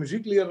klassieke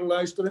muziek leren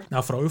luisteren.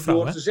 Nou, vooral uw vrouw,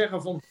 door te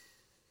zeggen van...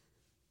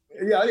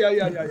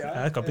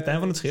 Ja. Kapitein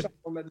van het schip.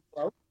 Met de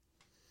vrouw.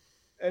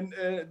 En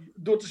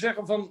door te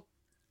zeggen van...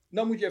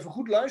 Nou moet je even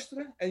goed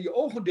luisteren en je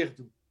ogen dicht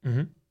doen.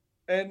 Mm-hmm.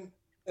 En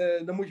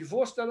dan moet je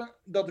voorstellen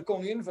dat de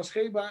koningin van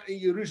Sheba in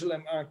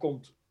Jeruzalem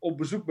aankomt. Op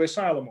bezoek bij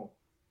Salomo.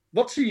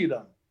 Wat zie je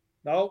dan?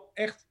 Nou,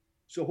 echt...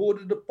 Ze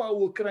hoorden de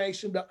pauwen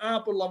krijsen, de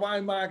apen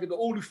lawaai maken, de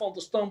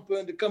olifanten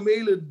stampen, de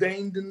kamelen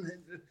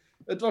deinden.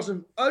 Het was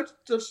een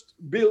uiterst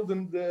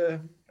beeldend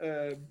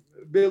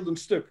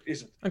stuk,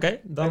 is het. Oké,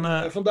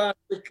 dan... vandaar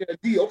dat ik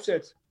die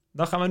opzet.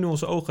 Dan gaan we nu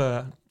onze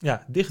ogen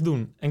dicht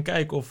doen en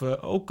kijken of we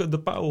ook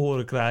de pauwen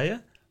horen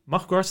kraaien.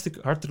 Mag ik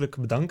u hartelijk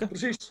bedanken.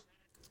 Precies.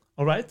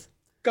 Alright.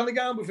 Kan ik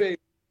aanbevelen.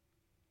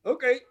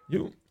 Oké.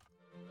 Joe.